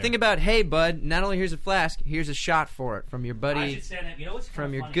stamp on like there. think about, hey bud, not only here's a flask, here's a shot for it from your I buddy should stand. You know what's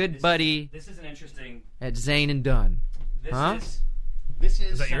from kinda your funny? good This buddy This is an interesting. at Zane and Dunn. This Huh? This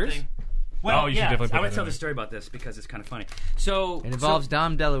is that yours? something. Well, Oh, you should yeah, definitely put I want that to tell in the there. story about this because it's kind of funny. So It involves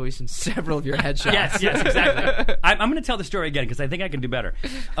Dom DeLuise in several of your headshots. Yes, exactly. I'm going to tell the story again because I think I can do better.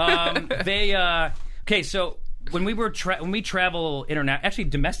 Okay, so when we travel actually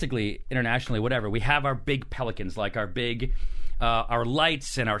domestically, internationally, whatever, we have our big Pelicans, like our big, our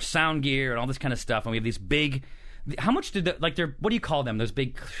lights and our sound gear and all this kind of stuff, and we have these big. How much did they're what do you call them? Those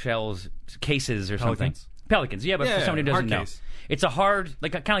big shells, cases, or something. Pelicans? Pelicans, yeah, but Yeah, for somebody who doesn't hard know, case. it's a hard,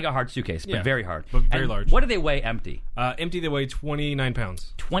 kind of like a hard suitcase, but Yeah, very hard, but very And large. What do they weigh empty? Empty, they weigh 29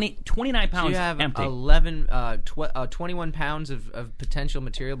 pounds. 29 pounds So you have empty. 21 pounds of potential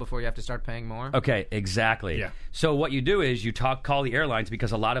material before you have to start paying more. Okay, exactly. Yeah. So what you do is you call the airlines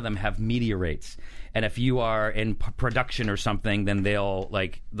because a lot of them have media rates, and if you are in production or something, then they'll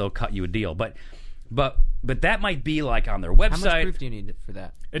cut you a deal. But that might be like on their website. How much proof do you need for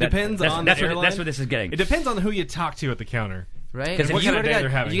that? It depends on that's the what, airline. that's what this is getting. It depends on who you talk to at the counter. Right? 'Cause If what you kind of would've day got- they're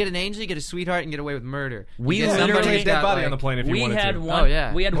having. if you get an angel, you get a sweetheart, and get away with murder. We You get literally- somebody Put a who's dead got, body like- on the plane if you we wanted had to. one. Oh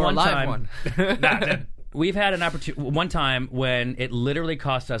yeah, we had or one a live time. one. We've had an opportunity one time when it literally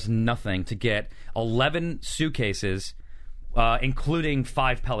cost us nothing to get 11 suitcases including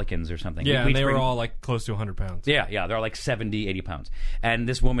 5 pelicans or something. Yeah, We and they were bring- all like close to 100 pounds. Yeah, they're like 70, 80 pounds. And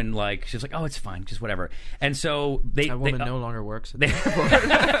this woman, like, she's like, oh, it's fine, just whatever. And so That woman no longer works.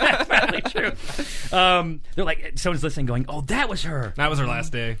 That's probably true. They're like, someone's listening, going, "Oh, that was her. That was her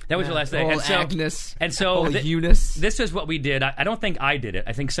last day. That was her last day." Old And so, Agnes. and so Old Eunice. This is what we did. I don't think I did it.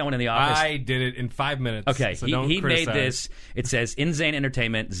 I think someone in the office. I did it in 5 minutes. Okay, so he don't made criticize. this. It says in Zane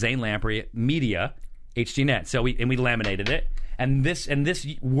Entertainment, Zane Lamprey, Media, HDNet. So we laminated it. And this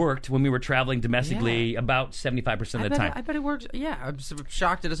worked when we were traveling domestically about 75% of the time. I bet it works. Yeah, I'm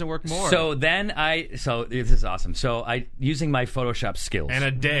shocked it doesn't work more. So then so this is awesome. So using my Photoshop skills And a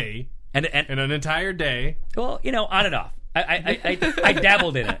day, and and an entire day. well, on and off. I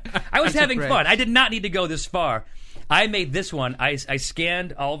dabbled in it. I was having great. fun. I did not need to go this far. I made this one. I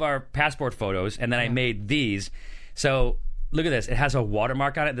scanned all of our passport photos, and then I made these. So look at this. It has a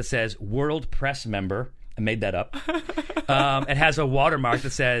watermark on it that says World Press Member. I made that up. It has a watermark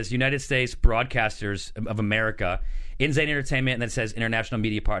that says United States Broadcasters of America, in Zane Entertainment, and then it says International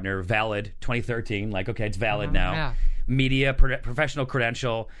Media Partner, valid 2013. Like, okay, it's valid now. yeah. Media professional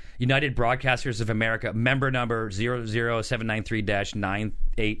credential, United Broadcasters of America, member number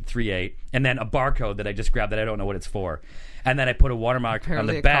 00793-9838, and then a barcode that I just grabbed that I don't know what it's for. And then I put a watermark apparently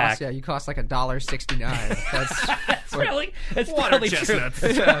on the it back. costs, you cost like $1.69. That's That's Water probably chestnuts. true.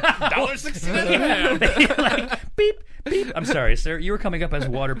 $1.69. Like, beep, beep. I'm sorry, sir. You were coming up as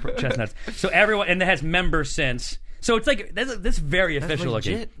water chestnuts. So everyone, and it has member since. So it's like that's very official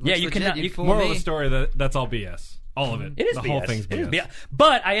legit. looking. Looks Yeah, you legit. cannot. You You, fool Moral of me. the story: that's all BS. All of it. it is the BS. whole thing's It is BS.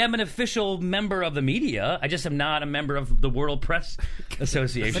 But I am an official member of the media. I just am not a member of the World Press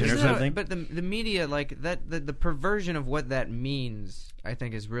Association or But something. But the media, like that, the perversion of what that means, I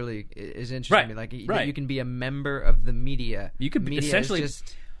think, is really is interesting. Right, to me. Like, right. you can be a member of the media. You could be- media essentially- Is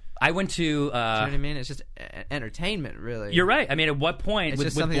just, I went to. you know what I mean? It's just entertainment, really. You're right. I mean, at what point It's with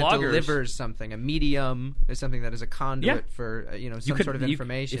just something that bloggers delivers something. A medium is something that is a conduit Yeah. for you some could- sort of you-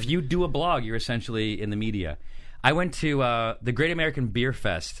 information. If you do a blog, you're essentially in the media. I went to the Great American Beer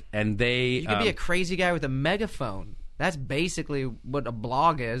Fest, and they You could be a crazy guy with a megaphone. That's basically what a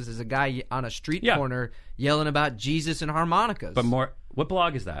blog is a guy on a street Yeah. corner yelling about Jesus and harmonicas. but more. What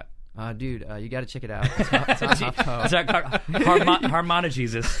blog is that? Dude, you got to check it out. It's on HuffPo. Is that Harmona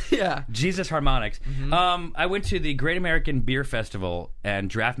Jesus? Yeah. Jesus Harmonics. I went to the Great American Beer Festival, and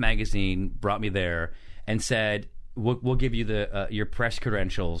Draft Magazine brought me there and said, "We'll give you the your press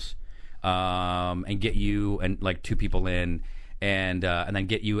credentials, and get you and like 2 people in." And then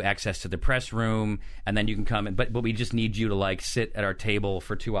get you access to the press room, and then you can come. But we just need you to like sit at our table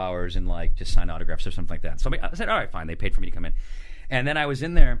for 2 hours and like just sign autographs or something like that. So I said, all right, fine. They paid for me to come in, and then I was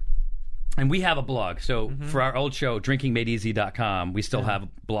in there. And we have a blog. So for our old show, drinkingmadeeasy.com, we still have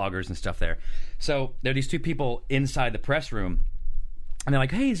bloggers and stuff there. So there are these 2 people inside the press room. And they're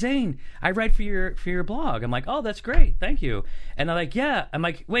like, "Hey, Zane, I write for your blog." I'm like, "Oh, that's great. Thank you." And they're like, "Yeah." I'm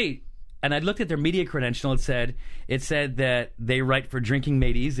like, "Wait." And I looked at their media credential. It said that they write for Drinking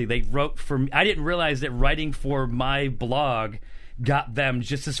Made Easy. They wrote for me. I didn't realize that writing for my blog got them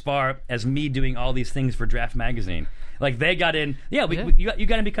just as far as me doing all these things for Draft Magazine. Like they got in. Yeah, you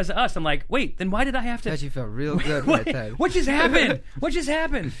got in because of us. I'm like, wait, then why did I have to? God, you felt real good what, right there. what just happened? What just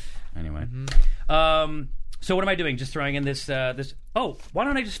happened? Anyway, so what am I doing? Just throwing in this. Oh, why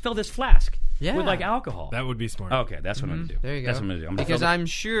don't I just fill this flask Yeah. with like alcohol? That would be smart. Okay, that's what I'm gonna do. There you go. That's what I'm gonna do. I'm gonna because fill the- I'm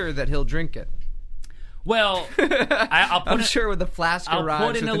sure that he'll drink it. well, I'll put I'm it- sure when the flask I'll arrives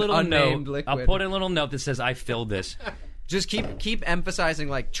put in with a little an unnamed note. liquid. I'll put in a little note that says I filled this. Just keep emphasizing,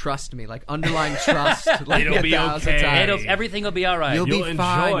 like, trust me, like underlying trust. Like, It'll be 1,000 okay. times. Everything will be all right. You'll You'll be enjoy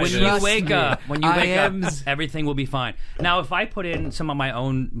fine it. When you Trust wake me. up, I everything will be fine. Now, if I put in some of my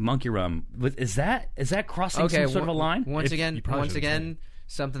own monkey rum, is that crossing Okay, some sort of a line? Once you probably shouldn't say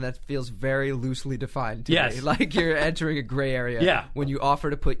something that feels very loosely defined to Yes. me. Like you're entering a gray area Yeah. when you offer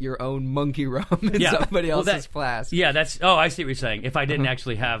to put your own monkey rum in somebody Well, else's flask. Yeah, that's. Oh, I see what you're saying. If I didn't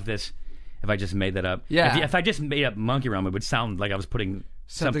actually have this, if I just made that up, Yeah. If I just made up monkey rum, it would sound like I was putting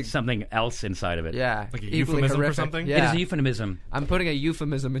something else inside of it. Yeah. Like a Equally euphemism for horrific. something? Yeah. It is a euphemism. I'm putting a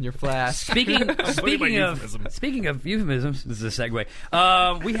euphemism in your flask. Speaking about euphemisms. speaking of euphemisms, this is a segue.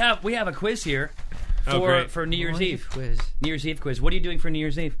 We have a quiz here Oh, great. for New Year's What is Eve. a quiz? New Year's Eve quiz. What are you doing for New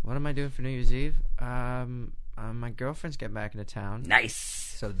Year's Eve? What am I doing for New Year's Eve? My girlfriend's getting back into town. Nice.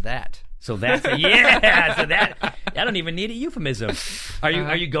 So that. So that's yeah. So that I don't even need a euphemism. Are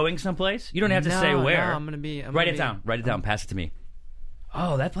you going someplace? You don't have to say No, where. no, I'm gonna be- I'm Write gonna it be- down. Write it down. Pass it to me.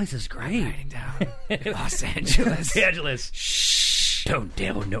 Oh, that place is great. Writing down. Los Angeles. Los Angeles. Shh. Don't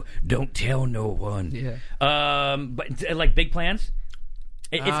tell no one. Yeah. But like big plans.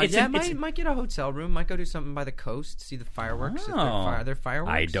 Might get a hotel room. Might go do something by the coast, see the fireworks. Oh. They're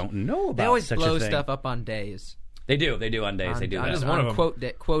fireworks. I don't know about They always such blow a thing. stuff up on days. They do on days. They do that. Just one of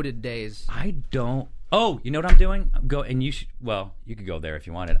them. Quoted days. I don't. Oh, you know what I'm doing? You should. Well, you could go there if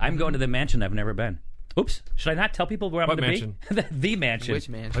you wanted. I'm going to the mansion I've never been. Oops. Should I not tell people where I'm What going mansion? to be? the mansion. Which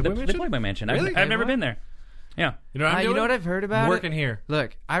mansion? The Playboy Mansion. Really? I've never been there. Yeah. You know what I'm doing? You know what I've heard about Working it? here.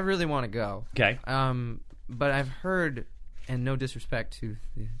 Look, I really want to go. Okay. But I've heard, and no disrespect to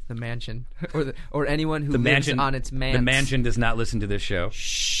the mansion or anyone who The lives mansion on its manse. The mansion does not listen to this show.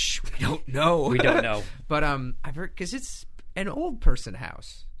 Shh, we don't know. We don't know. But I've heard because it's an old person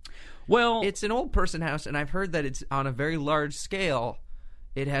house. Well, It's an old person house, and I've heard that it's on a very large scale.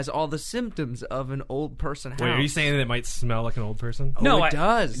 It has all the symptoms of an old person house. Wait, are you saying that it might smell like an old person? Oh, No, it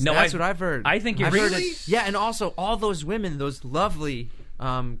does. no, That's what I've heard. I think you're I've heard really. it- yeah, and also all those women, those lovely,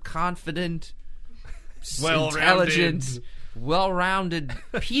 confident, intelligent, well-rounded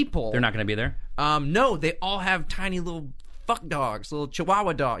people. They're not going to be there. No, they all have tiny little fuck dogs, little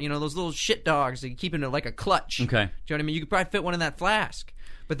Chihuahua dog. You know, those little shit dogs that you keep in like a clutch. Okay. Do you know what I mean? You could probably fit one in that flask,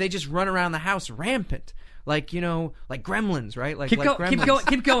 but they just run around the house rampant, like like gremlins, right? Like Keep gremlins.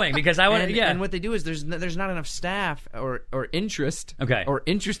 keep going because I want. And what they do is there's not enough staff or interest, Okay. or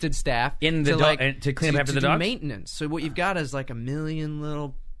interested staff In the to clean up after the do dogs? maintenance. So what you've got is like a million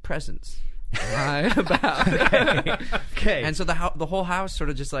little presents about. Okay. And so the whole house sort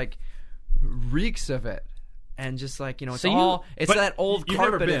of just like reeks of it, and just like it's So you- all it's but that old you've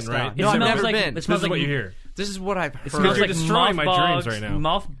never carpet been, and stuff. right? No, It I've smells never like- been. it This smells is what like- you hear. This is what I've heard. Smells You're like destroying my mothballs, dreams right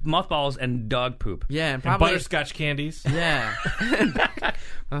now. Mothballs and dog poop. Yeah, and And probably butterscotch candies. yeah,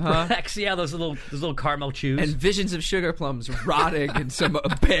 Yeah, those little caramel chews. and visions of sugar plums rotting in some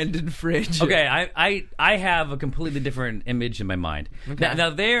abandoned fridge. Okay, I have a completely different image in my mind. Okay. Now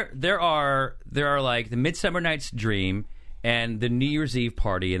there are like the Midsummer Night's Dream and the New Year's Eve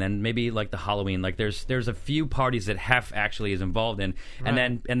party, and then maybe like the Halloween. Like there's a few parties that Hef actually is involved in, and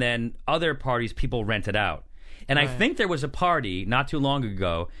then other parties people rent it out. And I think there was a party not too long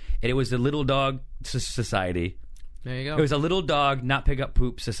ago, and it was the Little Dog Society. There you go. It was a Little Dog Not Pick Up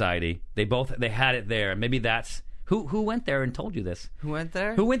Poop Society. They had it there. Maybe that's who went there and told you this. Who went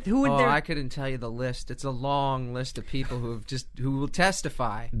there? Who went there? I couldn't tell you the list. It's a long list of people who will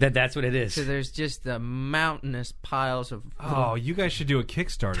testify. That's what it is. So there's just the mountainous piles of. Oh, you guys should do a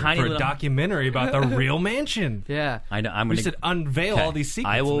Kickstarter Tiny for a little- documentary about the real mansion. Yeah. I know. I'm We going should unveil all these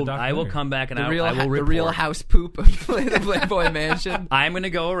secrets. I will. In the I will documentary. come back and The I real, will the report. real house poop of the Playboy Mansion. I'm going to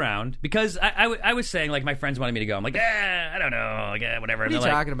go around because I was saying like my friends wanted me to go. I'm like, I don't know, like whatever. What are you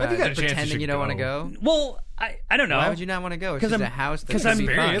talking about? you got a chance, you Pretending should you don't want to go. go? Well, I don't know. Why would you not want to go? It's just a house that's I'm gonna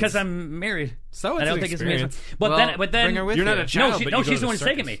be fun. because I'm married. So it's I don't an think experience. it's married. Well, But then bring her with You're not you. a child, but you she's go the one to who's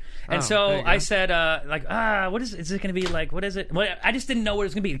taking circus. me. And Oh, so there you go. I said, what is it going to be like? What is it? Well, I just didn't know what it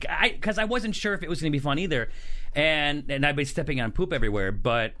was going to be because I wasn't sure if it was going to be fun either. And I'd be stepping on poop everywhere.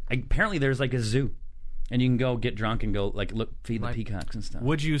 But apparently there's like a zoo. And you can go get drunk and go like feed the peacocks and stuff.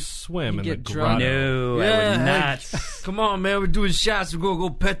 Would you swim in the get drunk. grotto? No, I would not. Come on, man. We're doing shots. We're going to go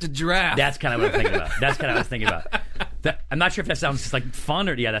pet the giraffe. That's kind of what I'm thinking about. That's kind of what I was thinking about. I'm not sure if that sounds like fun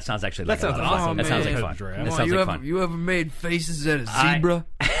or that sounds actually like That sounds a lot of fun. awesome. That sounds man. like fun. Giraffe. That Come on, sounds like fun. You ever made faces at a I- zebra?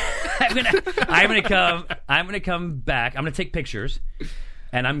 I'm gonna come back. I'm gonna take pictures,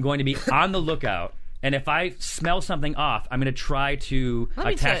 and I'm going to be on the lookout. And if I smell something off, I'm going to try to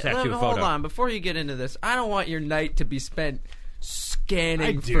attach that to a photo. Hold on. Before you get into this, I don't want your night to be spent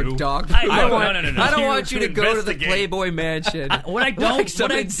scanning I for do. dog I- food. no, no, no, no. I don't You want you to go to the investigate. Playboy Mansion. What I don't like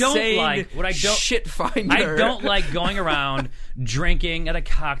some insane like, what I don't, shit finder. I don't like going around drinking at a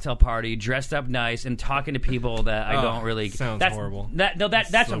cocktail party, dressed up nice, and talking to people that I Oh, don't really. sounds that's, horrible. That's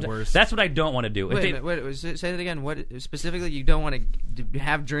the what worst. that's what I don't want to do. If Wait they- a minute. Say that again. What specifically? You don't want to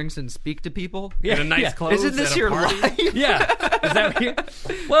have drinks and speak to people? Yeah, In a nice yeah. clothes Isn't this at a your party? life? Yeah, is that what you?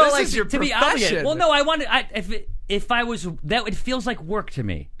 Well, This like is your to be profession. obligated. Well, no, I wanted. If I was that, it feels like work to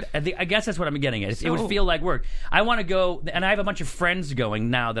me. I guess that's what I'm getting at. It would So- feel like work. I want to go, and I have a bunch of friends going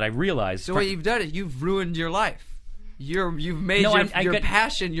now that I realize. So what you've done is you've ruined your life. You've made No, your I get-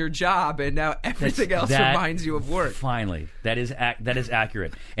 passion your job, and now everything else that- reminds you of work. Finally, that is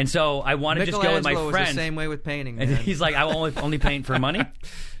accurate. And so I want to just go with my Michelangelo was friends. the same way with painting. And Man. he's like, I will only paint for money.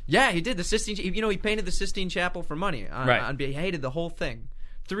 Yeah, he did the Sistine. He painted the Sistine Chapel for money. Right. He hated the whole thing.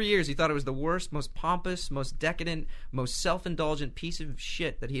 3 years, he thought it was the worst, most pompous, most decadent, most self-indulgent piece of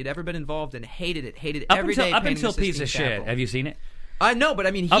shit that he had ever been involved in. Hated it. Hated Up every day. until painting the piece of Sistine shit. Chapel. Have you seen it? I know, but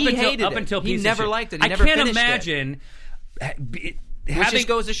I mean, he hated up it. until He piece never of shit. liked it. He I never can't finished imagine. Which Having just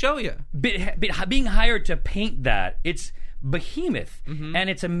goes to show you. being hired to paint that, it's behemoth, Mm-hmm. and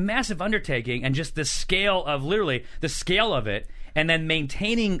it's a massive undertaking, and just the scale of it, and then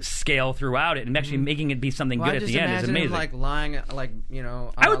maintaining scale throughout it and actually making it be something Well, good I at just the end is imagine amazing. him, like lying, like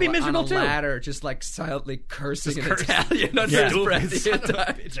I would be miserable, on a too. ladder, just like silently cursing in cursing. Italian under Yeah. his breath. Son of a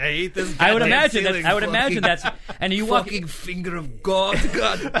bitch, I hate this. I would goddamn imagine ceiling. that. I would imagine that's. And you walk. Fucking finger of God,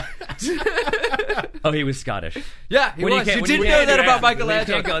 God. Oh, he was Scottish. Yeah, he When you was. can't- You when you didn't can't know that do about that, when you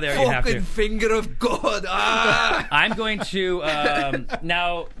Michelangelo. can't go there, you have Fucking to. finger of God. Ah. I'm going to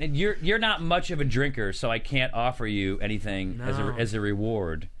now. You're not much of a drinker, so I can't offer you anything No. as a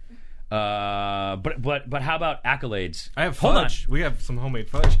reward. But how about accolades? I have Hold on. fudge. We have some homemade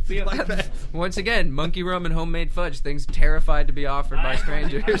fudge. If you like that. Once again, monkey rum and homemade fudge, things terrified to be offered by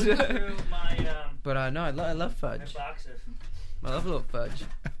strangers. my But no, I love fudge. box of. I love a little fudge.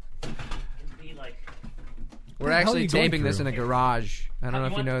 Be like. We're the hell are actually you going taping this in through? a garage. I don't know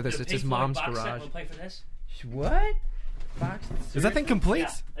if you know this. It's his mom's garage. Play for this. What? Box? Is that thing complete?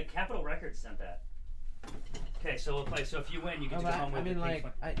 Yeah, Capitol Records sent that. Okay, so we'll play. So if you win, you get to go home with I mean, the like,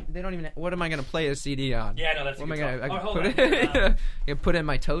 Pink they don't even. What am I going to play a CD on? Yeah, no, that's What a am good I song. going to hold put on. it? I can put it in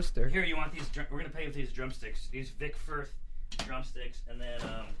my toaster. Here, you want these? We're gonna play with these drumsticks. These Vic Firth drumsticks, and then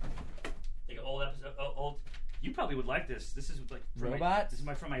like an old episode. Old. You probably would like this. This is like from Robots? This is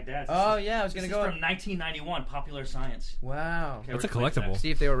from my dad's. Oh, This is- yeah, I was gonna this go is from 1991, Popular Science. Wow. Okay, That's we're a gonna play for collectible. that. See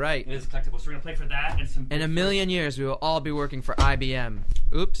if they were right. It is collectible. So we're gonna play for that and some. In a million years, we will all be working for IBM.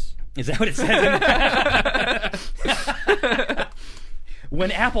 Oops. Is that what it says? When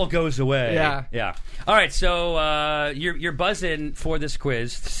Apple goes away. Yeah. Yeah. All right. So your buzz-in for this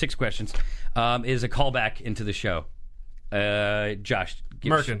quiz, 6 questions, is a callback into the show. Josh.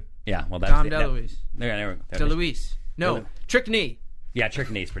 Merkin. Yeah. Well, that's Tom that- DeLuise. There we go. DeLuise. No. Delu- Trick Knee. Yeah, Trick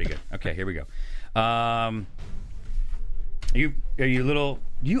Knee's pretty good. Okay, here we go. You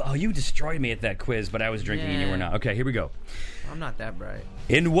destroyed me at that quiz, but I was drinking and you Yeah. were not. Okay, here we go. I'm not that bright.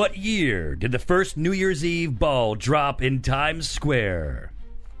 In what year did the first New Year's Eve ball drop in Times Square?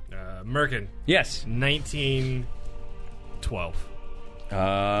 Merkin. Yes. 1912.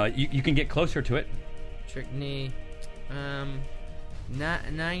 You can get closer to it. Trick Knee.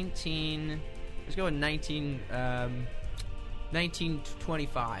 19. Let's go with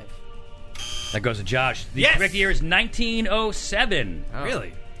 1925. That goes to Josh. The Yes! correct year is 1907. Oh.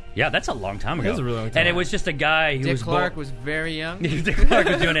 Really? Yeah, that's a long time ago. That is a really long And time. it was just a guy who Dick was Clark born- was very young. Dick Clark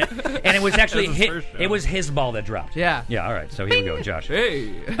was doing it, and it was actually That was his first show. it was his ball that dropped. Yeah. Yeah. All right. So here we go, Josh.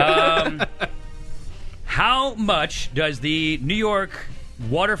 Hey. How much does the New York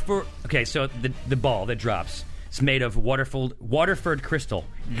Waterford? Okay, so the ball that drops is made of Waterford crystal.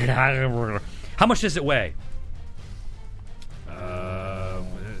 How much does it weigh?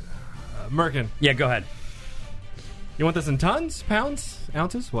 Merkin. Yeah, go ahead. You want this in tons, pounds,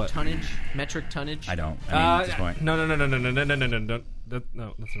 ounces? What? Tonnage. Metric tonnage. I don't. I mean, at this point. No,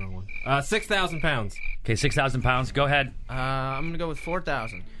 that's another one. 6,000 pounds. Okay, 6,000 pounds. Go ahead. I'm going to go with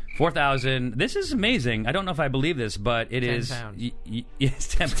 4,000. 4,000. This is amazing. I don't know if I believe this, but it 10 is. pounds. Yes,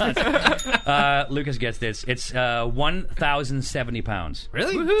 10 pounds. Lucas gets this. It's 1,070 pounds.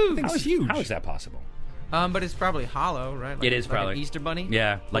 Really? Woohoo! Thing's huge. How is that possible? But it's probably hollow, right? Like, It is like probably. an Easter bunny.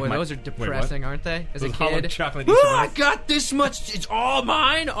 Yeah, like Boy, my- those are depressing, aren't they? As a Those hollow kid, chocolate Ooh, Easter I bunnies. got this much. It's all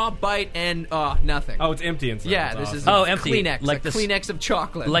mine. I'll bite and nothing. Oh, it's empty inside. yeah, That's this is awesome. Oh, a empty. Kleenex, Like like this- Kleenex of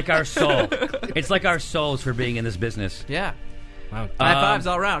chocolate. Like our soul. It's like our souls for being in this business. yeah. Wow. High fives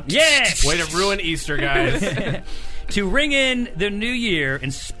all around. Yeah! Way to ruin Easter, guys. To ring in the new year in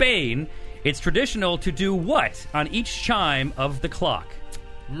Spain, it's traditional to do what on each chime of the clock?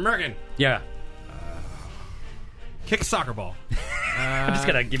 Merkin. Yeah. Kick a soccer ball. I'm just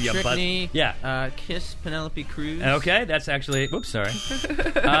going to give you a Trick buzz. Knee, Yeah. Kiss Penelope Cruz. Okay, that's actually. Oops, sorry.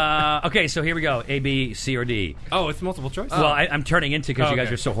 Okay, so here we go. A, B, C, or D. Oh, it's multiple choice? Well, I'm turning into because you guys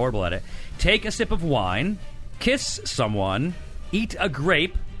Okay. are so horrible at it. Take a sip of wine, kiss someone, eat a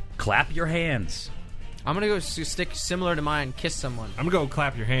grape, clap your hands. I'm gonna go stick similar to mine. Kiss someone. I'm going to go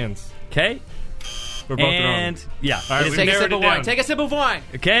clap your hands. Okay? We're both And wrong. yeah. All right, It is- we Take a narrowed sip it of wine. down. Take a sip of wine.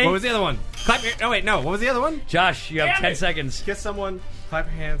 okay? What was the other one? Clap your... Oh, wait, no. What was the other one? Josh, you have Damn 10 it. seconds. Kiss someone, clap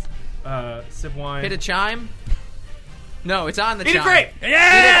your hands, sip wine. Hit a chime. No, it's on the Eat a chime. grape!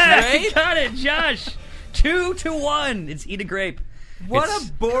 Yeah! Eat a grape? Got it, Josh. 2-1. It's eat a grape. What It's-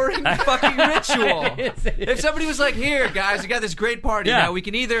 a boring fucking ritual. It is. If somebody was like, "Here, guys, we got this great party. Yeah. Now we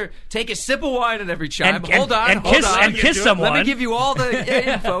can either take a sip of wine at every chime. And- hold on, and hold kiss- on. and kiss someone. Let me give you all the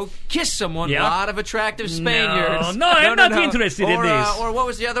info. Kiss someone. Yep. A lot of attractive Spaniards. No, I'm not interested in or, these. Or what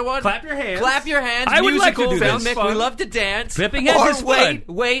was the other one? Clap your hands. Clap your hands. I would like to musical, do this. filmic. We love to dance. Clapping hands or is wait,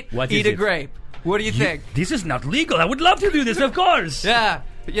 fun. wait. What eat is a it? grape. What do you think? This is not legal. I would love to do this, of course. Yeah.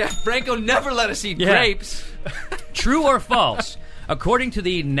 Franco never let us eat Yeah. grapes. True or false? According to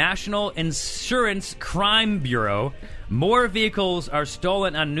the National Insurance Crime Bureau, More vehicles are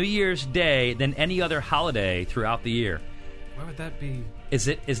stolen on New Year's Day than any other holiday throughout the year. Why would that be? Is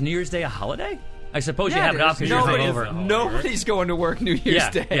New Year's Day a holiday? I suppose you Yeah, have it off because you're nobody's- hungover. Nobody's going to work New Year's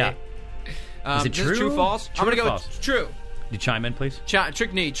Day. Yeah. Is it this true? True, false? True I'm going to or go false? with true. You chime in, please.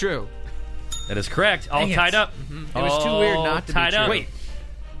 Trick knee, true. That is correct. All Dang it. tied up. It was too weird not to be tied true. up. Wait. It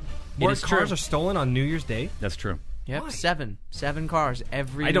More is cars true. are stolen on New Year's Day? That's true. Yep, Why? 7 cars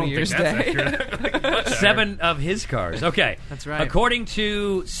every I don't New Year's think that's Day. accurate. 7 of his cars. Okay. That's right. According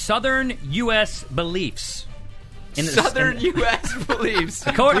to Southern U.S. beliefs. In the- Southern in- U.S. beliefs.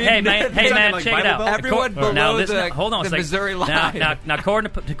 Hey man, like check it Bible out. Belt? Everyone below now, the- hold on a the second. Missouri Now, line.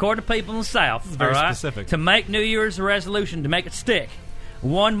 according to people in the South, very all right, specific. to make New Year's resolution, to make it stick,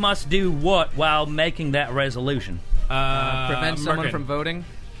 one must do what while making that resolution? Prevent someone Merkin. from voting.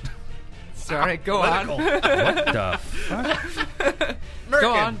 Sorry, go on. What the fuck?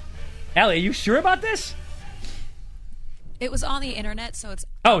 Go on. Allie, are you sure about this? It was on the internet, so it's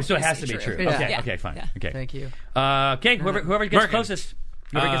Oh, so it has to be obviously true. Yeah. Okay, Yeah. okay, fine. Yeah. Okay. Thank you. Okay, whoever gets Merkin. closest.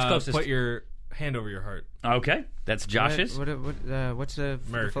 Whoever gets closest. Put your hand over your heart. Okay, that's Josh's. What's the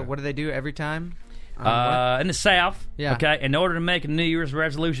America. what do they do every time? In the South, Yeah. okay, in order to make a New Year's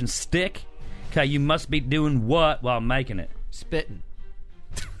resolution stick, okay, you must be doing what while making it? Spitting.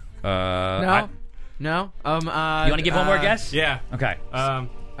 No. No. You want to give one more guess? Yeah. Okay.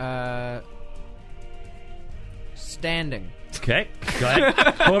 Standing. Okay. Go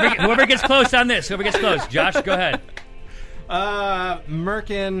ahead. whoever gets close on this. Whoever gets close. Josh, go ahead.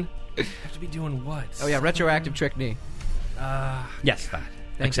 Merkin have to be doing what? Oh yeah, retroactive trick knee. Yes, fine.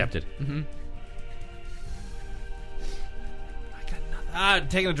 Accepted.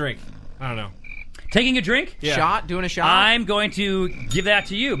 Taking a drink. I don't know. Taking a drink? Yeah. Doing a shot. I'm going to give that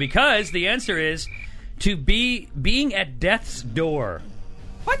to you because the answer is to being at death's door.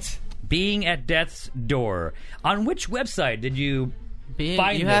 What? Being at death's door. On which website did you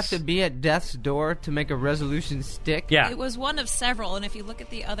find you this? have to be at death's door to make a resolution stick. Yeah. It was one of several, and if you look at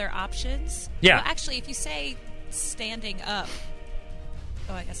the other options, Yeah. Well, actually, if you say standing up,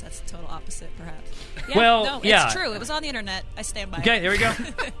 oh, I guess that's the total opposite, perhaps. Yeah, Well, no, yeah. it's true. It was on the internet. I stand by Okay, it. there we go.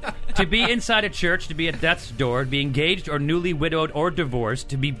 To be inside a church, to be at death's door, to be engaged or newly widowed or divorced,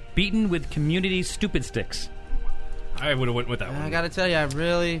 to be beaten with community stupid sticks. I would have went with that one. I gotta tell you, I'm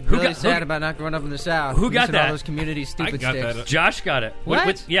really got- sad who- about not growing up in the South. Who got Missing that? All those community stupid I got sticks. that. Josh got it.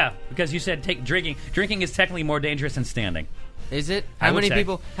 What? Yeah, because you said take drinking. Drinking is technically more dangerous than standing Is it? I How would many say.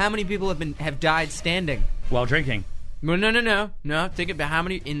 people? How many people have died standing? while drinking. No. Think about how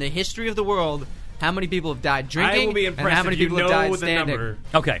many in the history of the world. How many people have died drinking? I will be and impressed how many if you people know have died the standing? number.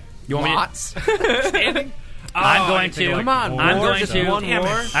 Okay, you want me? Lots. Standing? I'm Oh, I going didn't think to. of, Come on, I'm war, going just to. one Damn it.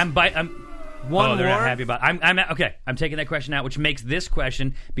 war. I'm. One oh, they're war. not happy about. Okay. I'm taking that question out, which makes this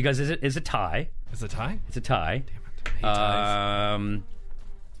question because is a tie. Is it a tie? It's a tie. Hate ties.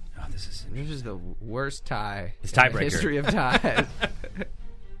 Oh, this is. This is the worst tie. It's in the tiebreaker. history of ties.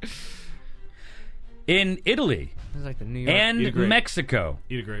 In Italy This is like the New York. Eat a and grape. Mexico,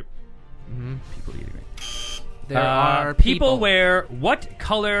 Eat a grape. people eat it. there are people wear what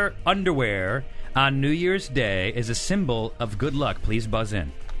color underwear on New Year's Day is a symbol of good luck? Please buzz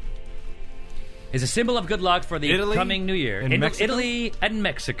in. Is a symbol of good luck for the Italy coming New Year. and Mexico? Italy and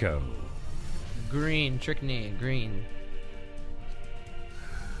Mexico. green trick knee green.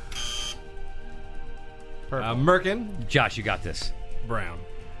 Merkin. Josh, you got this. Brown.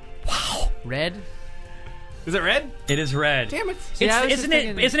 Red. Is it red? It is red. Damn it. See, I was just Isn't it?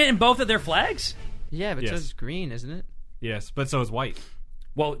 thinking- Isn't it in both of their flags? Yeah, but Yes. so it's green, isn't it? Yes, but so is white.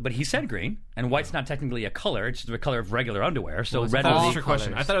 Well, but he said green, and white's not technically a color; it's just a color of regular underwear. So Well, it's red That was all a trick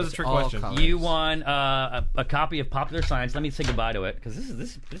question. I thought it was a It's trick all question. colors. You won a copy of Popular Science. Let me say goodbye to it because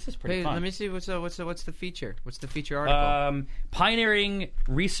this is pretty Hey, fun. let me see what's the feature? What's the feature article? Pioneering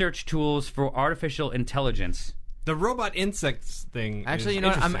research tools for artificial intelligence. The robot insects thing. Actually, is you know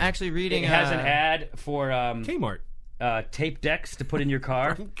what? I'm interesting. actually reading. It has an ad for Kmart. tape decks to put in your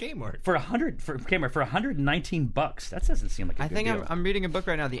car Kmart. for $119. That doesn't seem like a I good think deal. I'm reading a book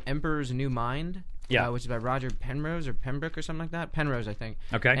right now, The Emperor's New Mind. Yeah. Which is by Roger Penrose or Pembroke or something like that. Penrose, I think.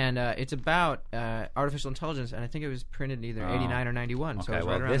 Okay. And it's about artificial intelligence, and I think it was printed in either 89 or 91. So it Okay, was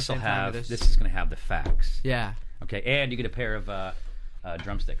well, right around this the will same time have with this is going to have the facts. Yeah. Okay, and you get a pair of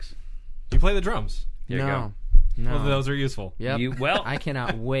drumsticks. You play the drums. There you go. No. Well, those are useful. Yep. Well, I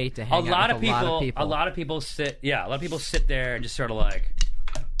cannot wait to A hang lot out of with people, a lot of people. sit there and just sort of like,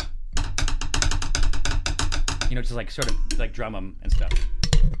 just like sort of like drum them and stuff.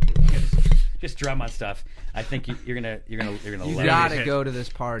 just drum on stuff. I think you're gonna You love gotta it. go to this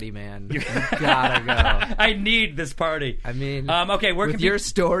party, man. You gotta go. I need this party. I mean, okay, where with can your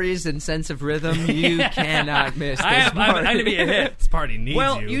stories and sense of rhythm, you cannot miss this I'm party. going to be a hit. This party needs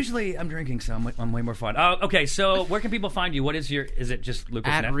Well, you. usually I'm drinking, so I'm way more fun. Okay, so where can people find you? What is is it just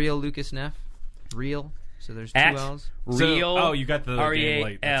Lucas At Neff? Real Lucas Neff. Real. So there's two At L's. Real. you got the game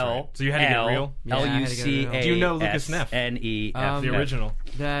late. That's right. So you had to get real? Yeah, I had to get it real. Do you know Lucas Neff? LUCASNEF. The original.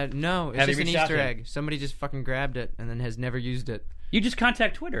 No, it's Have you just an reached out Easter to him? egg. Somebody just fucking grabbed it and then has never used it. You just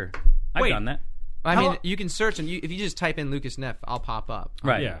contact Twitter. I've Wait. done that. I How mean, lo- you can search and if you just type in Lucas Neff, I'll pop up.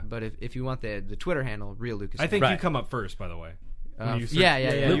 Right. Yeah. But if you want the Twitter handle, Real Lucas I Neff. think you Right. come up first, by the way. When you search- yeah.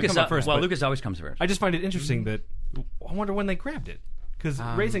 you Lucas, come up first. but Lucas always comes first. I just find it interesting that I wonder when they grabbed it. Because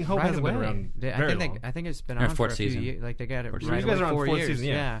Raising Hope right hasn't been away. around I very think long. I think it's been Or on for fourth a few season. years. Like they got it Fourth right season. You guys away. are on 4 fourth years. season,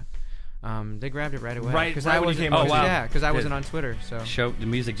 yeah. They grabbed it right away. Right- because right I when you was came on. Oh, wow. Yeah, because I Did. wasn't on Twitter. So The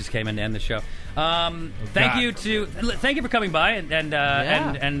music just came in to end the show. Thank God. you for coming by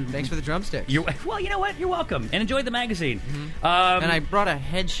and thanks for the drumsticks. Well, you know what? You're welcome. And enjoy the magazine. And I brought a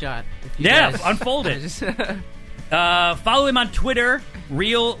headshot. If you Yeah, guys- unfold it. Just- Follow him on Twitter,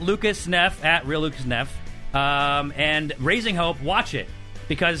 Real Lucas Neff, at Real Lucas Neff. And Raising Hope, watch it.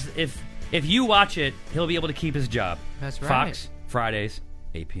 Because if you watch it, he'll be able to keep his job. That's right. Fox, Fridays,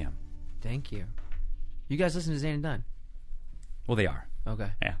 8 p.m. Thank you. You guys listen to Zane and Dunn? Well, they are. Okay.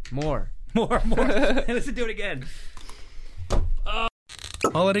 Yeah. More. More. Let's do it again.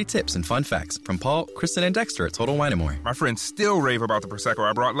 Holiday tips and fun facts from Paul, Kristen, and Dexter at Total Wine & More. My friends still rave about the Prosecco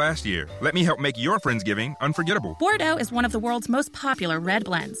I brought last year. Let me help make your Friendsgiving unforgettable. Bordeaux is one of the world's most popular red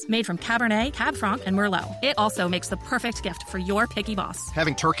blends, made from Cabernet, Cab Franc, and Merlot. It also makes the perfect gift for your picky boss.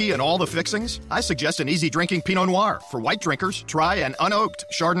 Having turkey and all the fixings? I suggest an easy-drinking Pinot Noir. For white drinkers, try an unoaked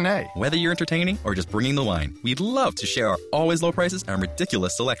Chardonnay. Whether you're entertaining or just bringing the wine, we'd love to share our always low prices and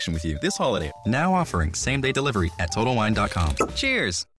ridiculous selection with you this holiday. Now offering same-day delivery at TotalWine.com. Cheers!